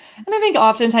 And I think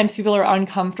oftentimes people are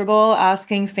uncomfortable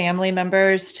asking family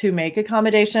members to make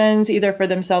accommodations, either for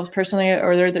themselves personally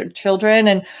or their children.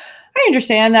 And I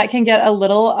understand that can get a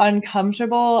little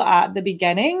uncomfortable at the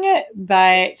beginning,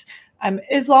 but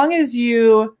as long as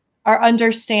you are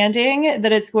understanding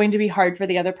that it's going to be hard for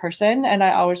the other person. And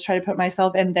I always try to put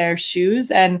myself in their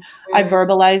shoes, and I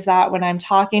verbalize that when I'm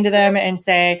talking to them and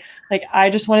say, like,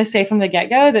 I just want to say from the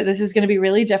get-go that this is going to be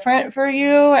really different for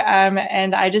you.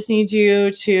 And I just need you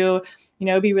to,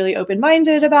 be really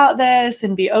open-minded about this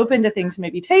and be open to things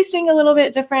maybe tasting a little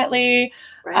bit differently.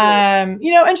 And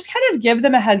just kind of give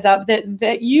them a heads up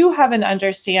that you have an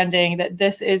understanding that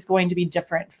this is going to be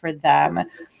different for them.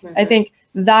 I think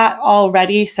that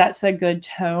already sets a good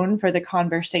tone for the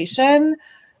conversation.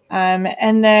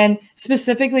 And then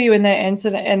specifically in the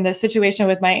incident and the situation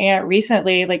with my aunt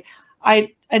recently, like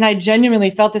I genuinely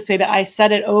felt this way, that I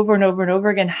said it over and over and over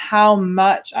again, how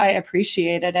much I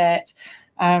appreciated it.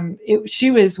 She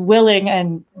was willing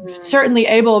and certainly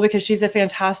able, because she's a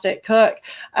fantastic cook.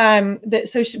 But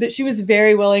she was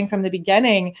very willing from the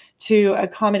beginning to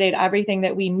accommodate everything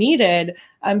that we needed.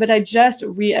 But I just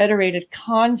reiterated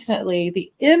constantly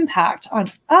the impact on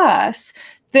us,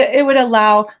 that it would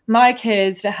allow my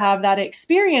kids to have that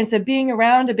experience of being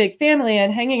around a big family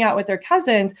and hanging out with their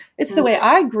cousins. It's the way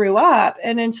I grew up.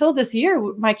 And until this year,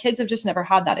 my kids have just never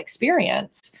had that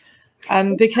experience.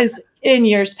 Because in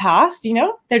years past,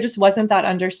 there just wasn't that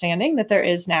understanding that there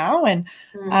is now. And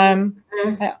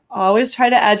I always try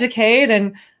to educate,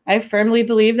 and I firmly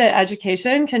believe that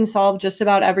education can solve just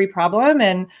about every problem.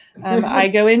 And I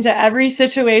go into every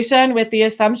situation with the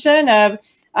assumption of,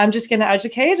 I'm just going to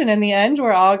educate, and in the end,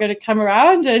 we're all going to come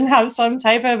around and have some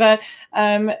type of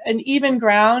an even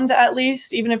ground, at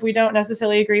least, even if we don't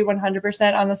necessarily agree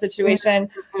 100% on the situation.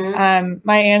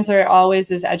 My answer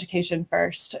always is education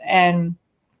first. And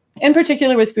in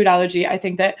particular with food allergy, I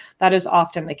think that is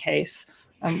often the case.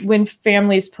 When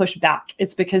families push back,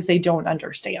 it's because they don't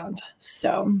understand.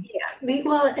 So, yeah,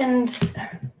 well, and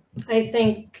I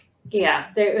think,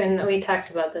 and we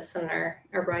talked about this in our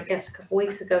broadcast a couple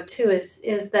weeks ago too,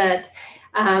 is that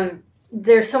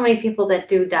there's so many people that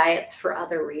do diets for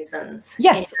other reasons.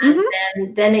 Yes.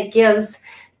 And then it gives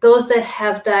those that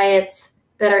have diets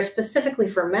that are specifically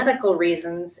for medical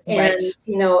reasons, and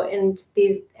and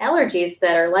these allergies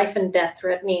that are life and death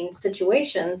threatening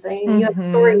situations. I mean, you have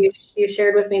a story you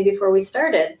shared with me before we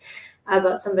started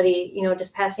about somebody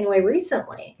just passing away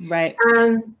recently. Right.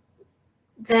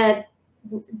 That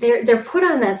they're put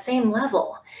on that same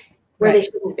level where they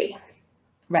shouldn't be.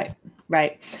 Right.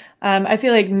 I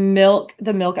feel like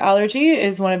the milk allergy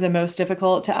is one of the most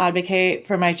difficult to advocate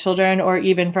for my children, or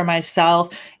even for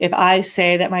myself. If I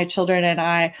say that my children and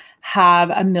I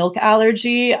have a milk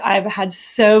allergy, I've had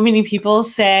so many people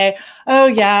say, oh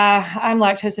yeah, I'm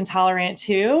lactose intolerant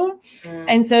too.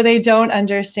 And so they don't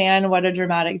understand what a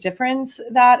dramatic difference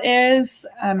that is.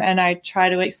 And I try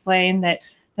to explain that,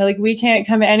 like, we can't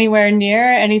come anywhere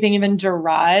near anything even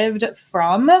derived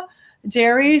from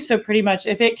dairy. So pretty much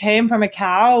if it came from a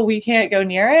cow, we can't go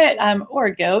near it, or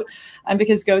a goat,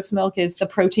 because goat's milk the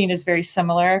protein is very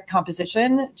similar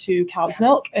composition to cow's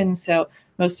milk. And so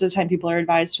most of the time people are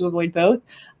advised to avoid both.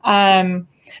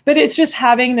 But it's just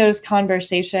having those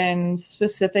conversations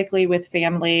specifically with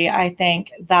family, I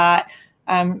think, that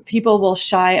people will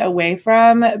shy away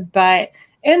from. But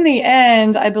in the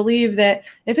end, I believe that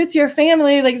if it's your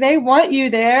family, like, they want you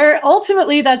there.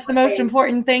 Ultimately, that's the most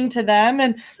important thing to them.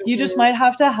 And you just might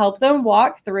have to help them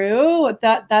walk through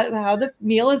that how the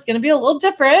meal is going to be a little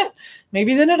different,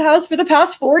 maybe than it has for the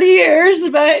past 40 years,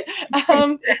 but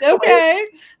it's okay.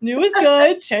 New is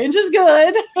good. Change is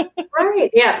good.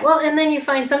 Right. Yeah. Well, and then you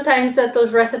find sometimes that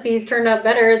those recipes turned out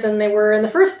better than they were in the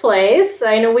first place.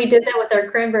 I know we did that with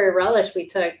our cranberry relish. We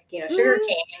took, sugar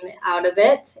cane out of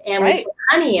it, and we put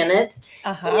honey in it,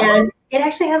 and it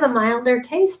actually has a milder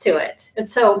taste to it. And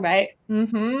so, and that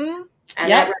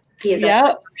recipe is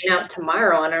actually coming out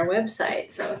tomorrow on our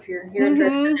website. So if you're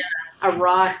interested in a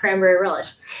raw cranberry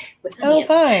relish with honey,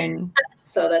 fine.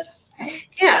 So that's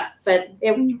but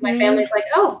my family's like,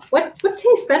 oh, what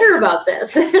tastes better about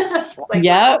this? It's like,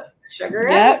 sugar.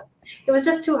 It was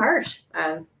just too harsh.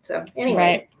 So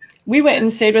anyway. We went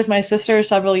and stayed with my sister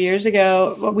several years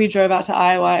ago. We drove out to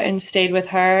Iowa and stayed with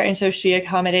her. And so she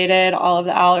accommodated all of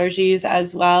the allergies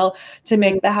as well to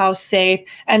make the house safe.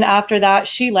 And after that,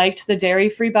 she liked the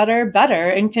dairy-free butter better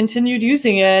and continued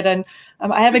using it. And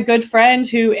I have a good friend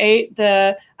who ate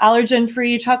the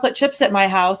allergen-free chocolate chips at my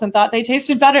house and thought they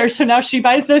tasted better. So now she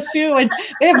buys those too, and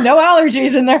they have no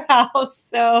allergies in their house.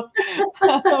 So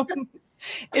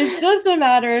it's just a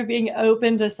matter of being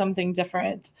open to something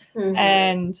different.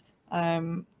 And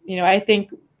I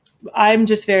think I'm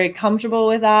just very comfortable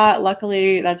with that.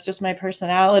 Luckily, that's just my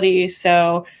personality.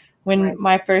 So when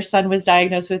my first son was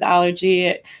diagnosed with allergy,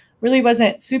 it really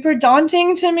wasn't super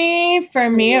daunting to me. For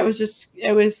me, it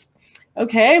was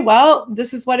okay, well,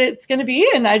 this is what it's going to be,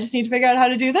 and I just need to figure out how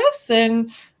to do this.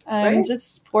 And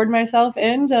just poured myself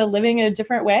into living a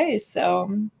different way.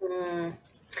 So.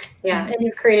 Yeah, and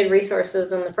you've created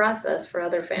resources in the process for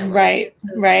other families.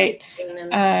 Right.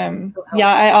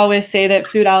 I always say that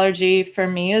food allergy for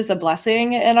me is a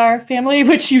blessing in our family,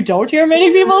 which you don't hear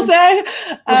many people say.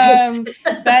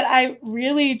 But I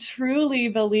really, truly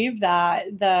believe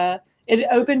that it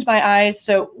opened my eyes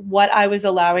to what I was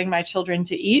allowing my children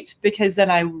to eat, because then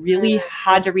I really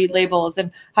had to read labels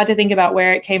and had to think about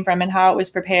where it came from and how it was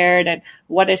prepared and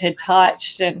what it had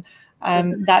touched. And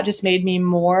that just made me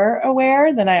more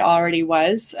aware than I already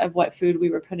was of what food we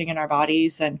were putting in our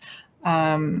bodies. And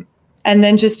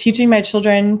then just teaching my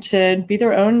children to be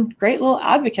their own great little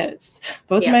advocates.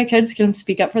 Both of my kids can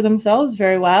speak up for themselves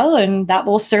very well, and that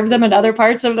will serve them in other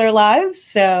parts of their lives.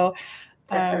 So,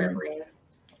 Definitely.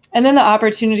 And then the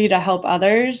opportunity to help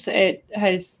others, it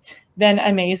has been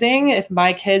amazing. If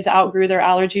my kids outgrew their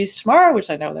allergies tomorrow, which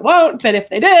I know they won't, but if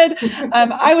they did,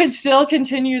 I would still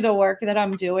continue the work that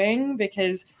I'm doing,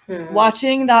 because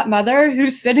watching that mother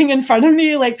who's sitting in front of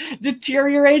me, like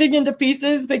deteriorating into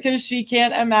pieces because she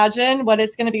can't imagine what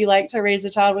it's going to be like to raise a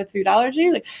child with food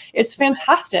allergy, like, it's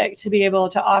fantastic to be able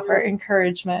to offer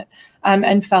encouragement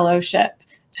and fellowship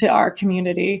to our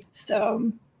community.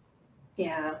 So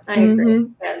yeah, I agree.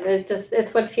 And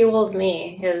it's what fuels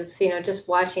me is, just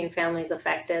watching families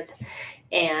affected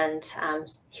and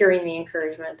hearing the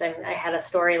encouragement. I had a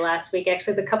story last week,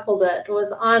 actually, the couple that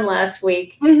was on last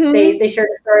week, they shared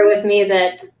a story with me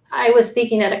that I was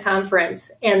speaking at a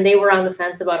conference and they were on the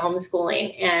fence about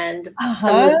homeschooling, and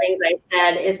some of the things I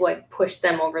said is what pushed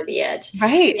them over the edge.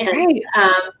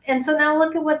 And so now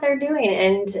look at what they're doing.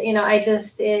 And,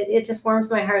 it just warms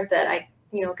my heart that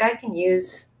God can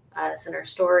use us and our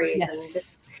stories and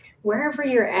just wherever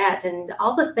you're at, and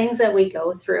all the things that we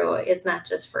go through, it's not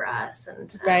just for us. And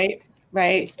so it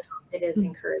is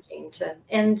encouraging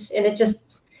and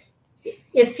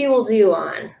it fuels you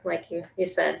on, like you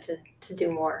said, to do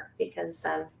more, because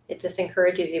it just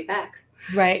encourages you back.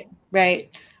 Right.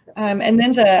 And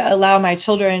then to allow my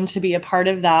children to be a part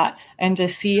of that and to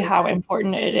see how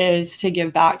important it is to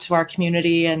give back to our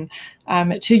community and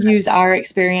to use our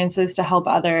experiences to help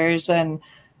others. And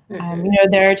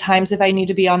there are times if I need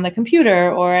to be on the computer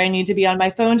or I need to be on my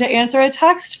phone to answer a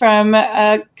text from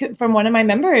one of my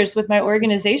members with my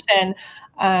organization,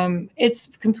 it's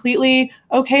completely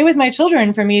okay with my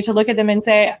children for me to look at them and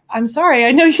say, I'm sorry,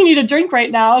 I know you need a drink right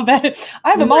now, but I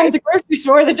have a mom at the grocery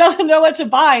store that doesn't know what to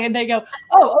buy. And they go,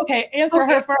 oh, okay, answer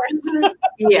her first.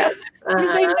 Yes.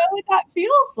 Because they know what that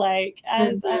feels like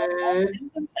as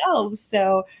themselves.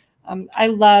 So I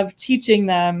love teaching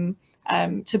them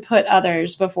to put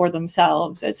others before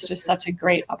themselves. It's just such a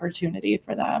great opportunity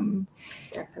for them.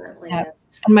 Definitely. And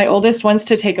my oldest wants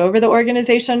to take over the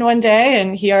organization one day,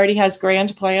 and he already has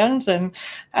grand plans, and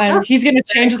he's going to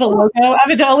change the logo,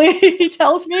 evidently, he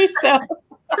tells me. So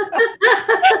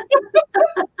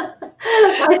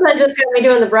my son just got me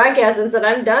doing the broadcast and said,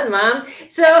 I'm done, Mom.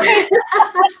 So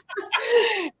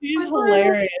he's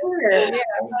hilarious.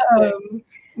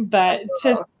 But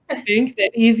to think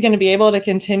that he's going to be able to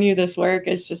continue this work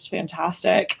is just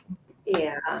fantastic.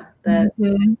 Yeah, that's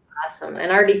awesome. And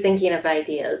already thinking of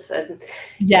ideas.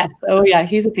 Yes. Oh, yeah.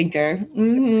 He's a thinker.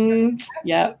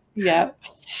 Yeah.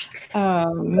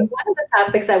 One of the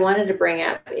topics I wanted to bring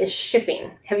up is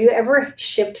shipping. Have you ever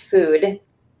shipped food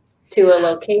to a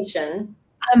location?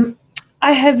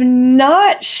 I have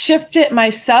not shipped it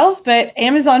myself, but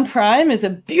Amazon Prime is a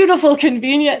beautiful,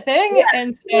 convenient thing. Yes,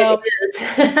 and so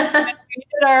when we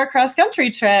did our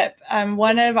cross-country trip,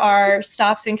 one of our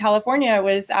stops in California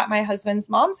was at my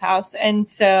husband's mom's house. And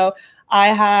so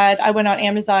I went on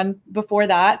Amazon before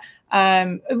that.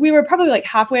 We were probably like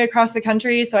halfway across the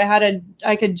country, so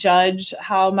I could judge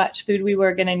how much food we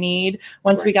were going to need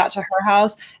once we got to her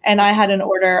house. And I had an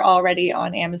order already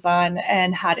on Amazon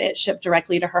and had it shipped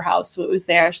directly to her house, so it was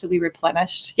there. So we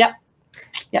replenished. Yep,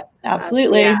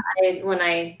 absolutely. When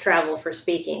I travel for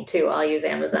speaking too, I'll use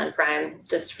Amazon Prime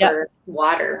just for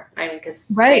water.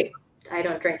 Because I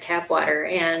don't drink tap water,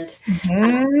 and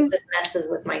this messes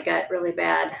with my gut really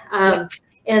bad.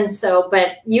 And so,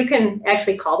 but you can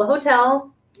actually call the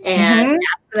hotel and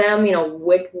ask them,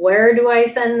 where do I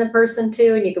send the person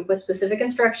to? And you can put specific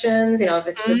instructions, if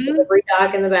it's the delivery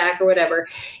dock in the back or whatever.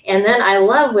 And then I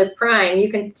love with Prime, you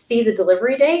can see the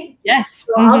delivery date. Yes.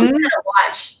 So I'll just kind of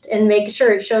watch and make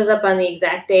sure it shows up on the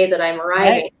exact day that I'm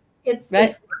arriving. It's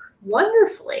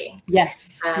wonderfully.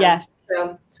 Yes.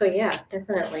 So yeah,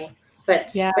 definitely.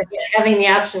 But having the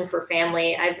option for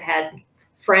family, I've had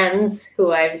friends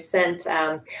who I've sent.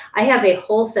 I have a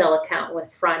wholesale account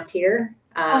with Frontier,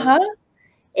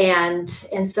 and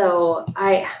so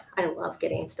I love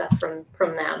getting stuff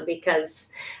from them because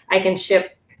I can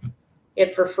ship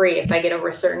it for free if I get over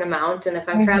a certain amount. And if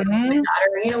I'm traveling with my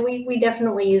daughter, we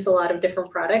definitely use a lot of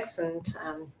different products, and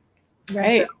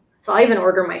so I'll even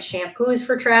order my shampoos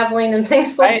for traveling and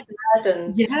things like that.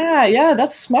 And yeah,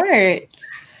 that's smart.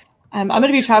 I'm going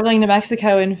to be traveling to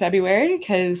Mexico in February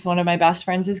because one of my best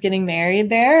friends is getting married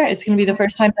there. It's going to be the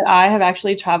first time that I have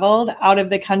actually traveled out of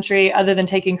the country other than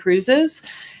taking cruises.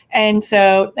 And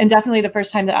definitely the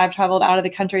first time that I've traveled out of the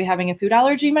country having a food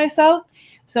allergy myself.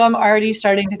 So I'm already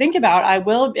starting to think about, I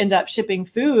will end up shipping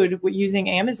food using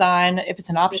Amazon, if it's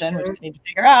an option, which I need to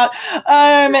figure out,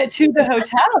 to the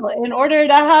hotel in order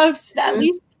to have at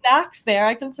least snacks there.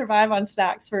 I can survive on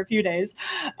snacks for a few days.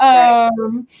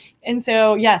 And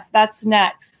so, yes, that's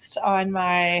next on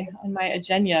my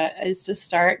agenda, is to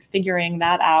start figuring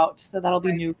that out. So that'll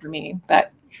be new for me.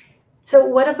 But so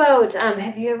what about,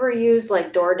 have you ever used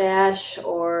like DoorDash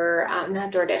or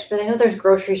not DoorDash, but I know there's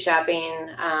grocery shopping.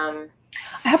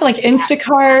 I have like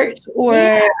Instacart or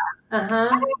I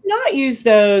have not used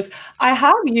those. I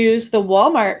have used the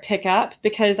Walmart pickup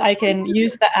because I can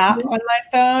use the app on my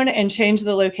phone and change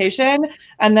the location,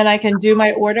 and then I can do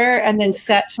my order and then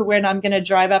set to when I'm going to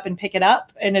drive up and pick it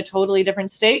up in a totally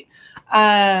different state.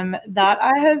 That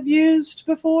I have used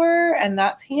before, and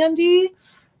that's handy.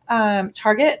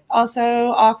 Target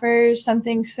also offers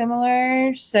something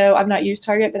similar. So I've not used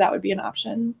Target, but that would be an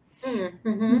option.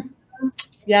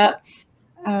 Yeah.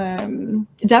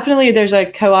 Definitely there's a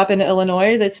co-op in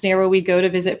Illinois that's near where we go to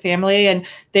visit family, and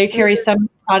they carry some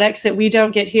products that we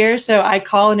don't get here. So I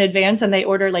call in advance and they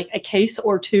order like a case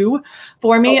or two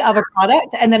for me of a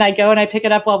product. And then I go and I pick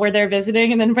it up while we're there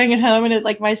visiting and then bring it home. And it's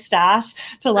like my stash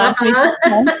to last me 6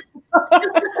 months.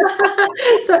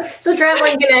 So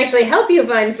traveling can actually help you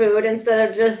find food instead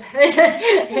of just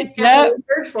having to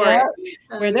search for it.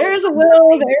 Where there's a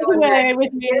will, there's a way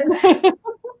with me.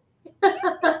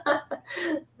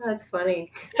 That's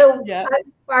funny. So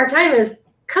our time is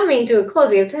coming to a close.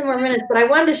 We have 10 more minutes, but I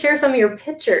wanted to share some of your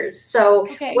pictures. So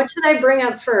what should I bring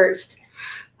up first?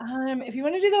 If you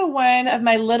want to do the one of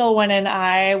my little one and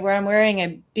I, where I'm wearing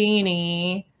a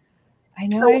beanie. I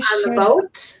know I on the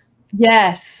boat?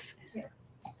 Yes.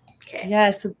 Okay.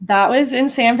 Yes, that was in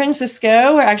San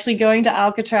Francisco. We're actually going to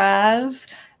Alcatraz.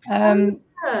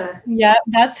 Yeah,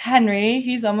 that's Henry.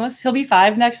 He'll be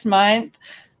 5 next month.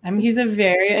 He's a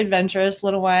very adventurous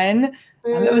little one.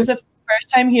 It was the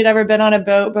first time he'd ever been on a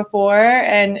boat before,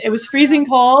 and it was freezing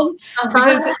cold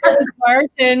because it was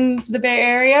March in the Bay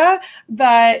Area,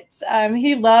 but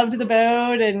he loved the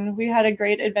boat, and we had a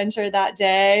great adventure that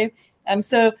day.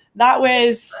 So that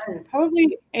was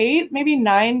probably 8, maybe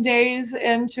 9 days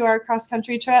into our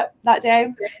cross-country trip that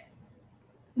day.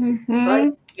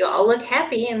 Well, you all look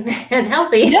happy and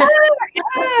healthy.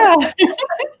 Yeah.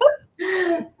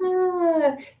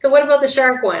 So what about the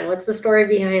shark one? What's the story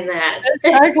behind that?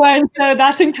 The shark one, so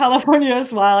that's in California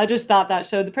as well. I just thought that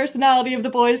showed the personality of the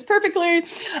boys perfectly.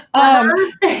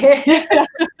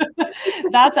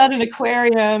 That's at an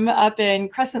aquarium up in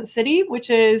Crescent City, which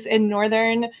is in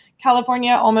Northern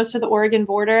California, almost to the Oregon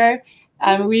border.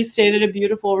 We stayed at a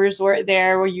beautiful resort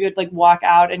there where you would like walk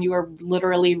out and you were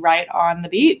literally right on the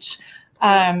beach.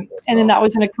 And then that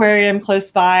was an aquarium close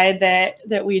by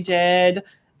that we did.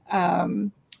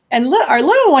 And our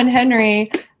little one,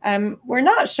 Henry, we're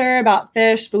not sure about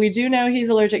fish, but we do know he's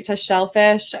allergic to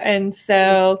shellfish. And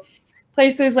so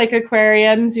places like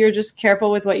aquariums, you're just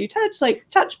careful with what you touch, like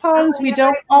touch ponds. We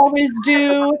don't always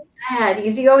do.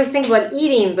 Because you always think about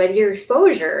eating, but your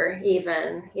exposure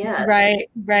even. Yes.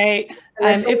 Right.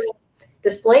 There's so many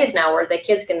displays now where the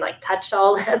kids can like touch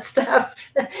all that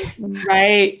stuff.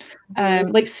 Right.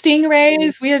 Like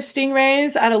stingrays. We have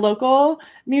stingrays at a local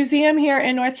museum here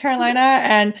in North Carolina,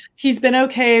 and he's been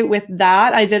okay with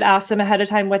that. I did ask them ahead of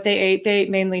time what they ate. They ate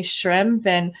mainly shrimp,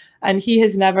 and he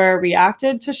has never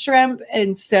reacted to shrimp.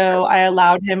 And so I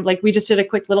allowed him, like we just did a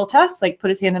quick little test, like put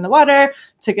his hand in the water,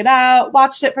 took it out,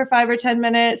 watched it for 5 or 10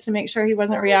 minutes to make sure he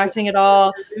wasn't reacting at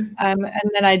all. And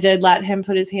then I did let him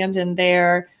put his hand in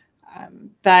there.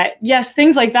 But yes,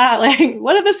 things like that, like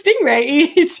what did the stingray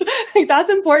eat? Like,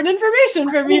 that's important information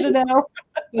for me to know.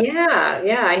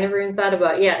 Yeah. I never even thought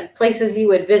about, places you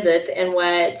would visit and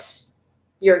what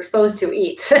you're exposed to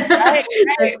eat. Right.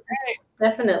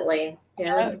 Definitely.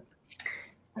 Yeah.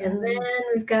 And then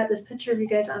we've got this picture of you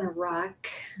guys on a rock.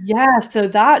 Yeah, so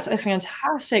that's a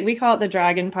fantastic, we call it the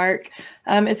Dragon Park.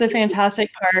 It's a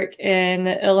fantastic park in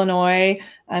Illinois.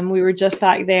 We were just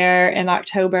back there in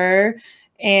October,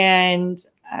 and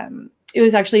it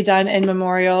was actually done in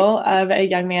memorial of a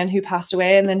young man who passed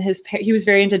away, and then he was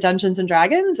very into Dungeons and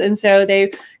Dragons, and so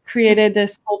they created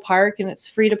this whole park, and it's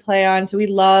free to play on. So we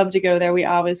love to go there. We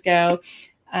always go,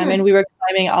 and we were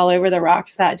climbing all over the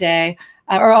rocks that day,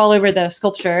 or all over the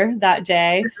sculpture that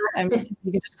day. You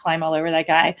can just climb all over that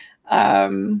guy.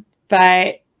 And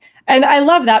I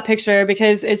love that picture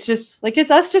because it's just like it's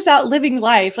us just out living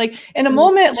life. Like in a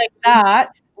moment like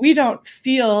that, we don't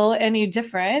feel any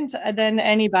different than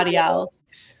anybody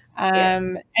else.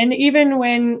 And even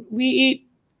when we eat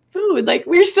food, like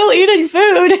we're still eating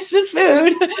food, it's just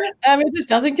food. It just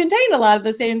doesn't contain a lot of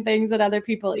the same things that other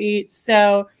people eat.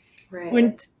 So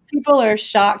when people are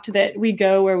shocked that we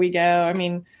go where we go, I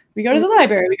mean, we go to the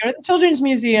library, we go to the children's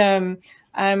museum,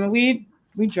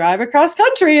 we drive across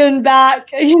country and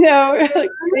back, you know, like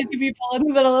crazy people in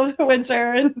the middle of the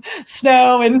winter and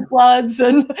snow and floods,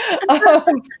 and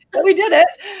but we did it,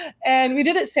 and we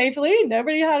did it safely.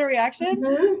 Nobody had a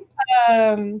reaction.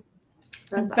 But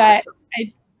awesome.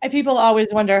 People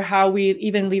always wonder how we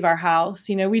even leave our house.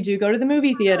 You know, we do go to the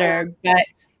movie theater, but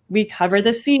we cover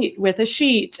the seat with a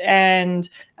sheet, and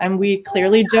we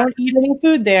clearly don't eat any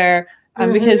food there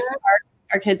because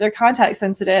our kids are contact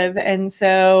sensitive. And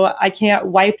so I can't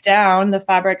wipe down the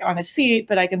fabric on a seat,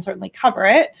 but I can certainly cover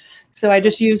it. So I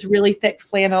just use really thick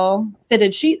flannel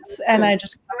fitted sheets, and I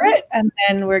just cover it, and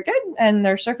then we're good. And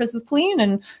their surface is clean,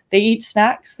 and they eat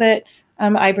snacks that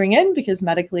I bring in, because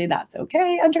medically that's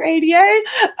okay under ADA.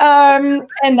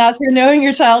 And that's where knowing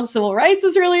your child's civil rights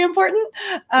is really important.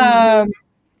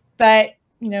 But,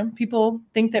 you know, people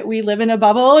think that we live in a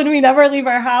bubble and we never leave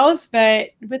our house, but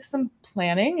with some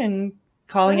planning and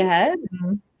calling ahead.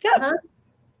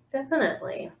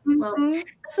 Definitely. Well,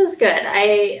 this is good.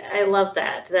 I love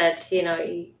that, you know,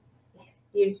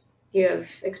 you have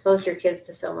exposed your kids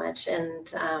to so much, and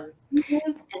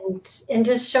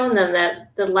just shown them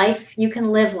that the life, you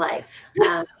can live life.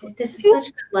 This is such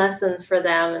good lessons for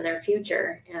them and their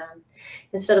future.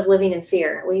 Instead of living in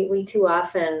fear, we too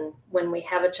often, when we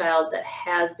have a child that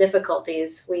has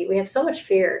difficulties, we have so much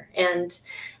fear, and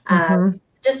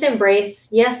just embrace,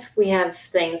 yes, we have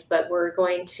things, but we're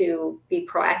going to be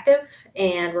proactive,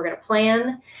 and we're going to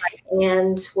plan,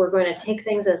 and we're going to take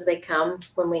things as they come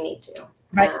when we need to.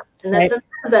 And that's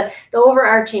the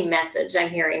overarching message I'm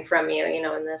hearing from you, you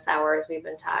know, in this hour as we've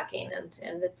been talking.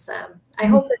 And it's, I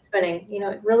hope it's been, you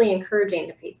know, really encouraging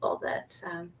to people that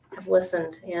have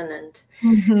listened in,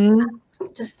 and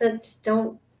just that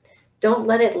don't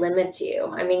let it limit you.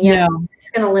 I mean, yes,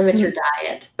 it's going to limit your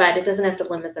diet, but it doesn't have to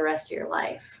limit the rest of your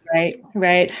life.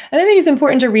 Right. And I think it's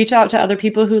important to reach out to other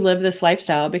people who live this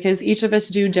lifestyle, because each of us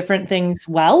do different things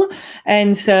well.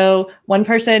 And so one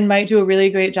person might do a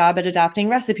really great job at adapting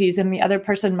recipes, and the other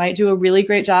person might do a really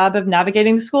great job of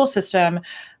navigating the school system.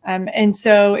 And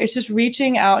so it's just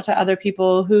reaching out to other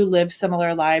people who live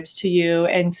similar lives to you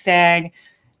and saying,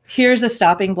 here's a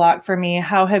stopping block for me.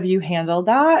 How have you handled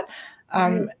that?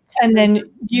 And then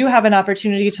you have an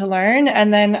opportunity to learn.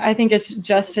 And then I think it's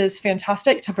just as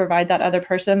fantastic to provide that other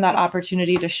person that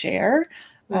opportunity to share.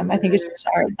 I think it's just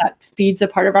that feeds a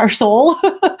part of our soul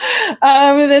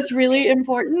that's really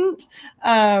important.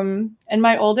 And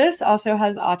my oldest also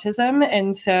has autism.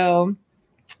 And so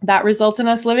that results in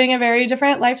us living a very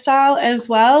different lifestyle as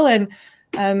well.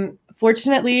 And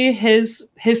fortunately, his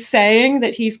saying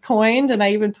that he's coined, and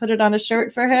I even put it on a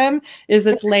shirt for him, is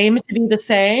it's lame to be the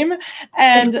same.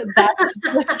 And that's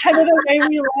just kind of the way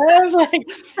we live. Like,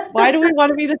 why do we want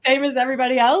to be the same as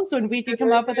everybody else when we can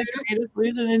come up with a creative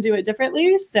solution and do it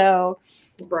differently? So,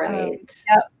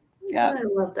 yeah, I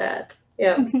love that.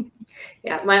 Yeah.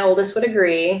 My oldest would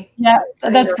agree. Yeah,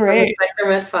 that's great.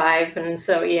 I'm at 5, and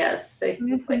so yes,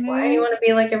 it's like, why do you want to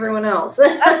be like everyone else?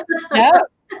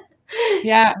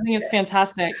 Yeah, I think it's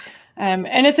fantastic.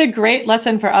 And it's a great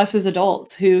lesson for us as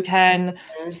adults who can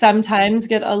sometimes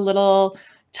get a little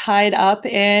tied up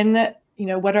in, you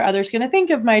know, what are others going to think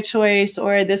of my choice,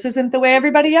 or this isn't the way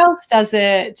everybody else does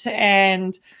it.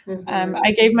 And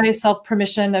I gave myself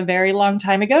permission a very long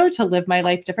time ago to live my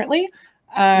life differently.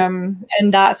 And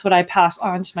that's what I pass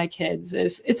on to my kids,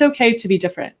 is it's okay to be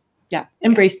different. Yeah.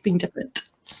 Embrace being different.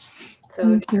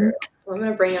 So true. I'm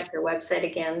going to bring up your website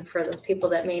again for those people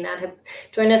that may not have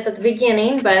joined us at the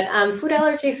beginning, but Food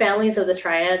Allergy Families of the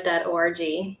Triad.org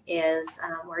is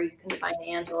where you can find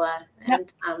Angela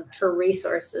and her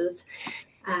resources.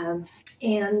 And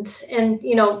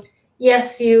you know,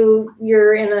 yes,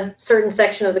 you're in a certain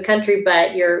section of the country,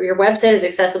 but your website is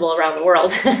accessible around the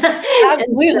world.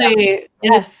 Absolutely.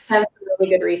 Yes. Have some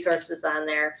really good resources on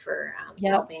there for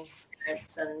helping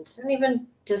parents, and even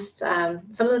just some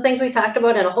of the things we talked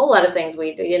about, and a whole lot of things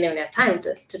we didn't even have time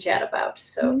to chat about.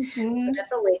 So, so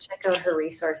definitely check out her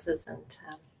resources.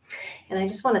 And I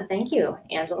just want to thank you,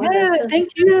 Angela. Yeah,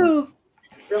 thank you.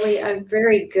 Really a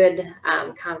very good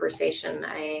conversation.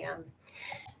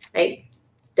 I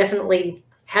definitely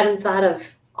hadn't thought of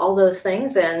all those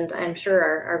things, and I'm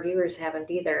sure our viewers haven't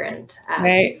either. And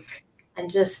and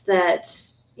just that,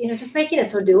 you know, just making it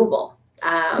so doable.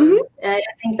 And I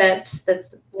think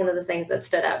that's one of the things that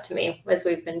stood out to me as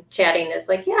we've been chatting is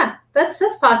like, yeah, that's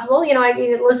possible. You know, I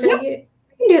can listen, you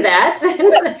can do that.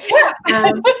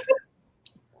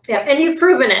 Yeah, and you've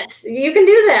proven it. You can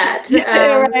do that.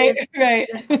 Right.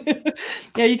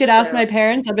 Yeah, you could ask my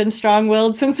parents. I've been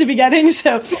strong-willed since the beginning.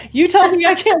 So you tell me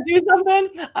I can't do something,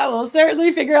 I will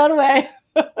certainly figure out a way.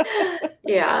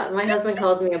 Yeah, my husband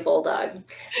calls me a bulldog.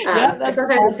 That's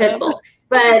sometimes awesome. a pit bull.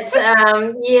 But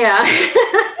yeah,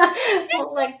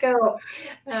 won't let go.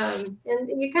 And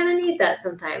you kind of need that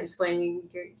sometimes when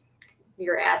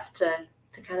you're asked to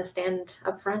kind of stand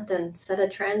up front and set a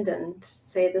trend and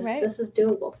say this is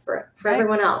doable for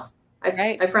everyone else.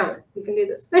 I promise you can do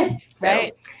this. So,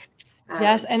 right.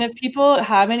 Yes. And if people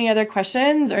have any other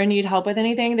questions or need help with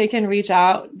anything, they can reach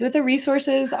out with the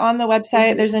resources on the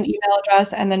website. There's an email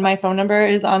address, and then my phone number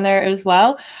is on there as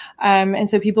well. And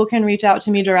so people can reach out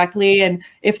to me directly. And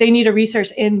if they need a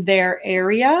resource in their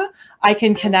area, I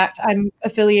can connect. I'm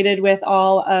affiliated with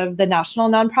all of the national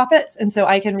nonprofits. And so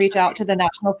I can reach out to the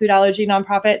national food allergy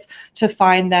nonprofits to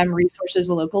find them resources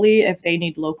locally if they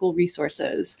need local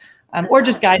resources, or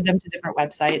just guide them to different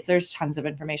websites. There's tons of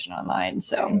information online.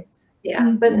 So.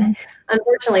 Yeah, but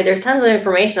unfortunately, there's tons of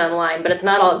information online, but it's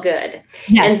not all good.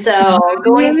 Yes. And so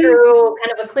going through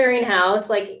kind of a clearinghouse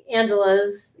like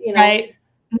Angela's,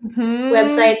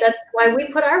 website, that's why we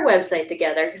put our website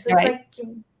together, because it's like,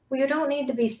 you don't need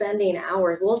to be spending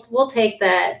hours. We'll take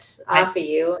that off of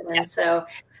you. And so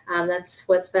that's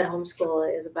what SPED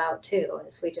Homeschool is about too,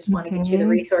 is we just want to get you the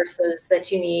resources that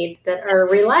you need that are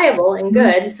reliable and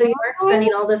good, so you aren't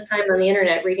spending all this time on the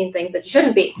internet reading things that you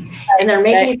shouldn't be, and they're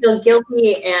making you feel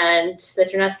guilty and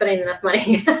that you're not spending enough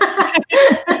money.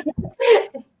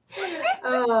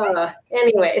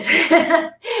 Anyways,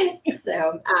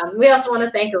 so we also want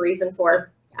to thank A Reason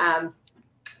For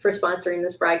sponsoring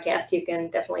this broadcast. You can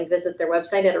definitely visit their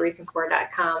website at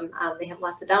areasonfor.com. They have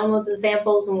lots of downloads and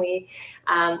samples, and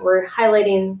we're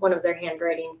highlighting one of their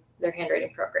handwriting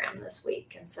program this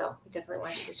week. And so we definitely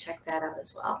want you to check that out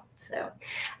as well. So,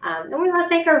 and we want to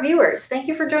thank our viewers. Thank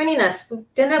you for joining us. We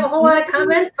didn't have a whole lot of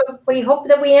comments, but we hope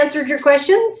that we answered your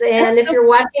questions. And if you're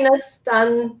watching us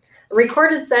on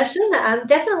recorded session,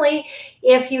 definitely,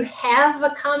 if you have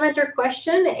a comment or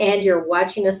question and you're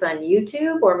watching us on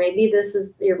YouTube, or maybe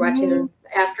you're watching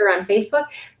after on Facebook,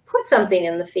 put something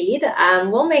in the feed.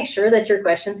 We'll make sure that your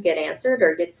questions get answered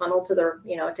or get funneled to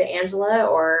to Angela,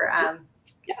 or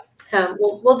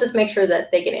we'll just make sure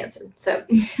that they get answered. So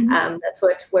that's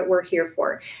what we're here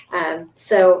for.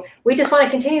 So we just want to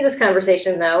continue this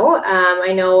conversation, though.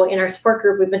 I know in our support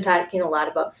group, we've been talking a lot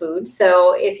about food.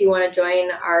 So if you want to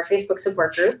join our Facebook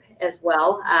support group as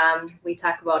well, we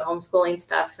talk about homeschooling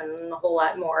stuff and a whole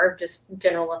lot more, just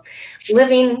general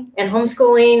living and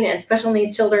homeschooling and special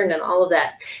needs children and all of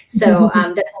that. So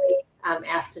definitely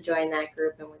asked to join that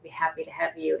group, and we'd be happy to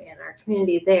have you in our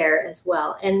community there as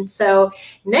well. And so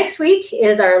next week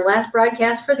is our last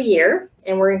broadcast for the year,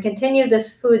 and we're going to continue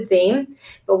this food theme,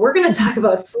 but we're going to talk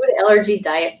about food allergy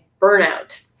diet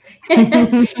burnout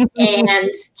and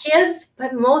kids,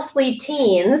 but mostly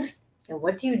teens. And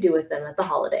what do you do with them at the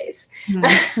holidays?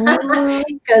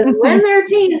 Because when they're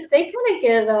teens, they kind of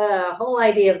get a whole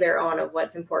idea of their own of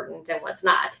what's important and what's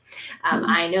not.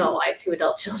 I know I have 2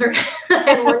 adult children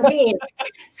and 1 teen.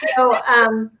 So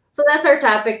that's our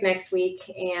topic next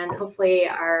week. And hopefully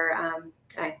I'm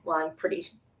pretty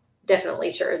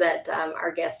definitely sure that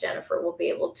our guest Jennifer will be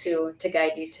able to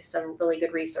guide you to some really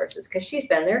good resources, because she's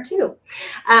been there too.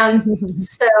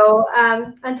 So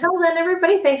until then,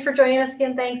 everybody, thanks for joining us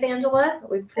again. Thanks, Angela.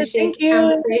 We appreciate the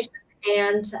conversation,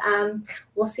 and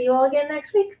we'll see you all again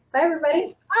next week. Bye,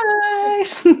 everybody.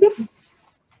 Bye.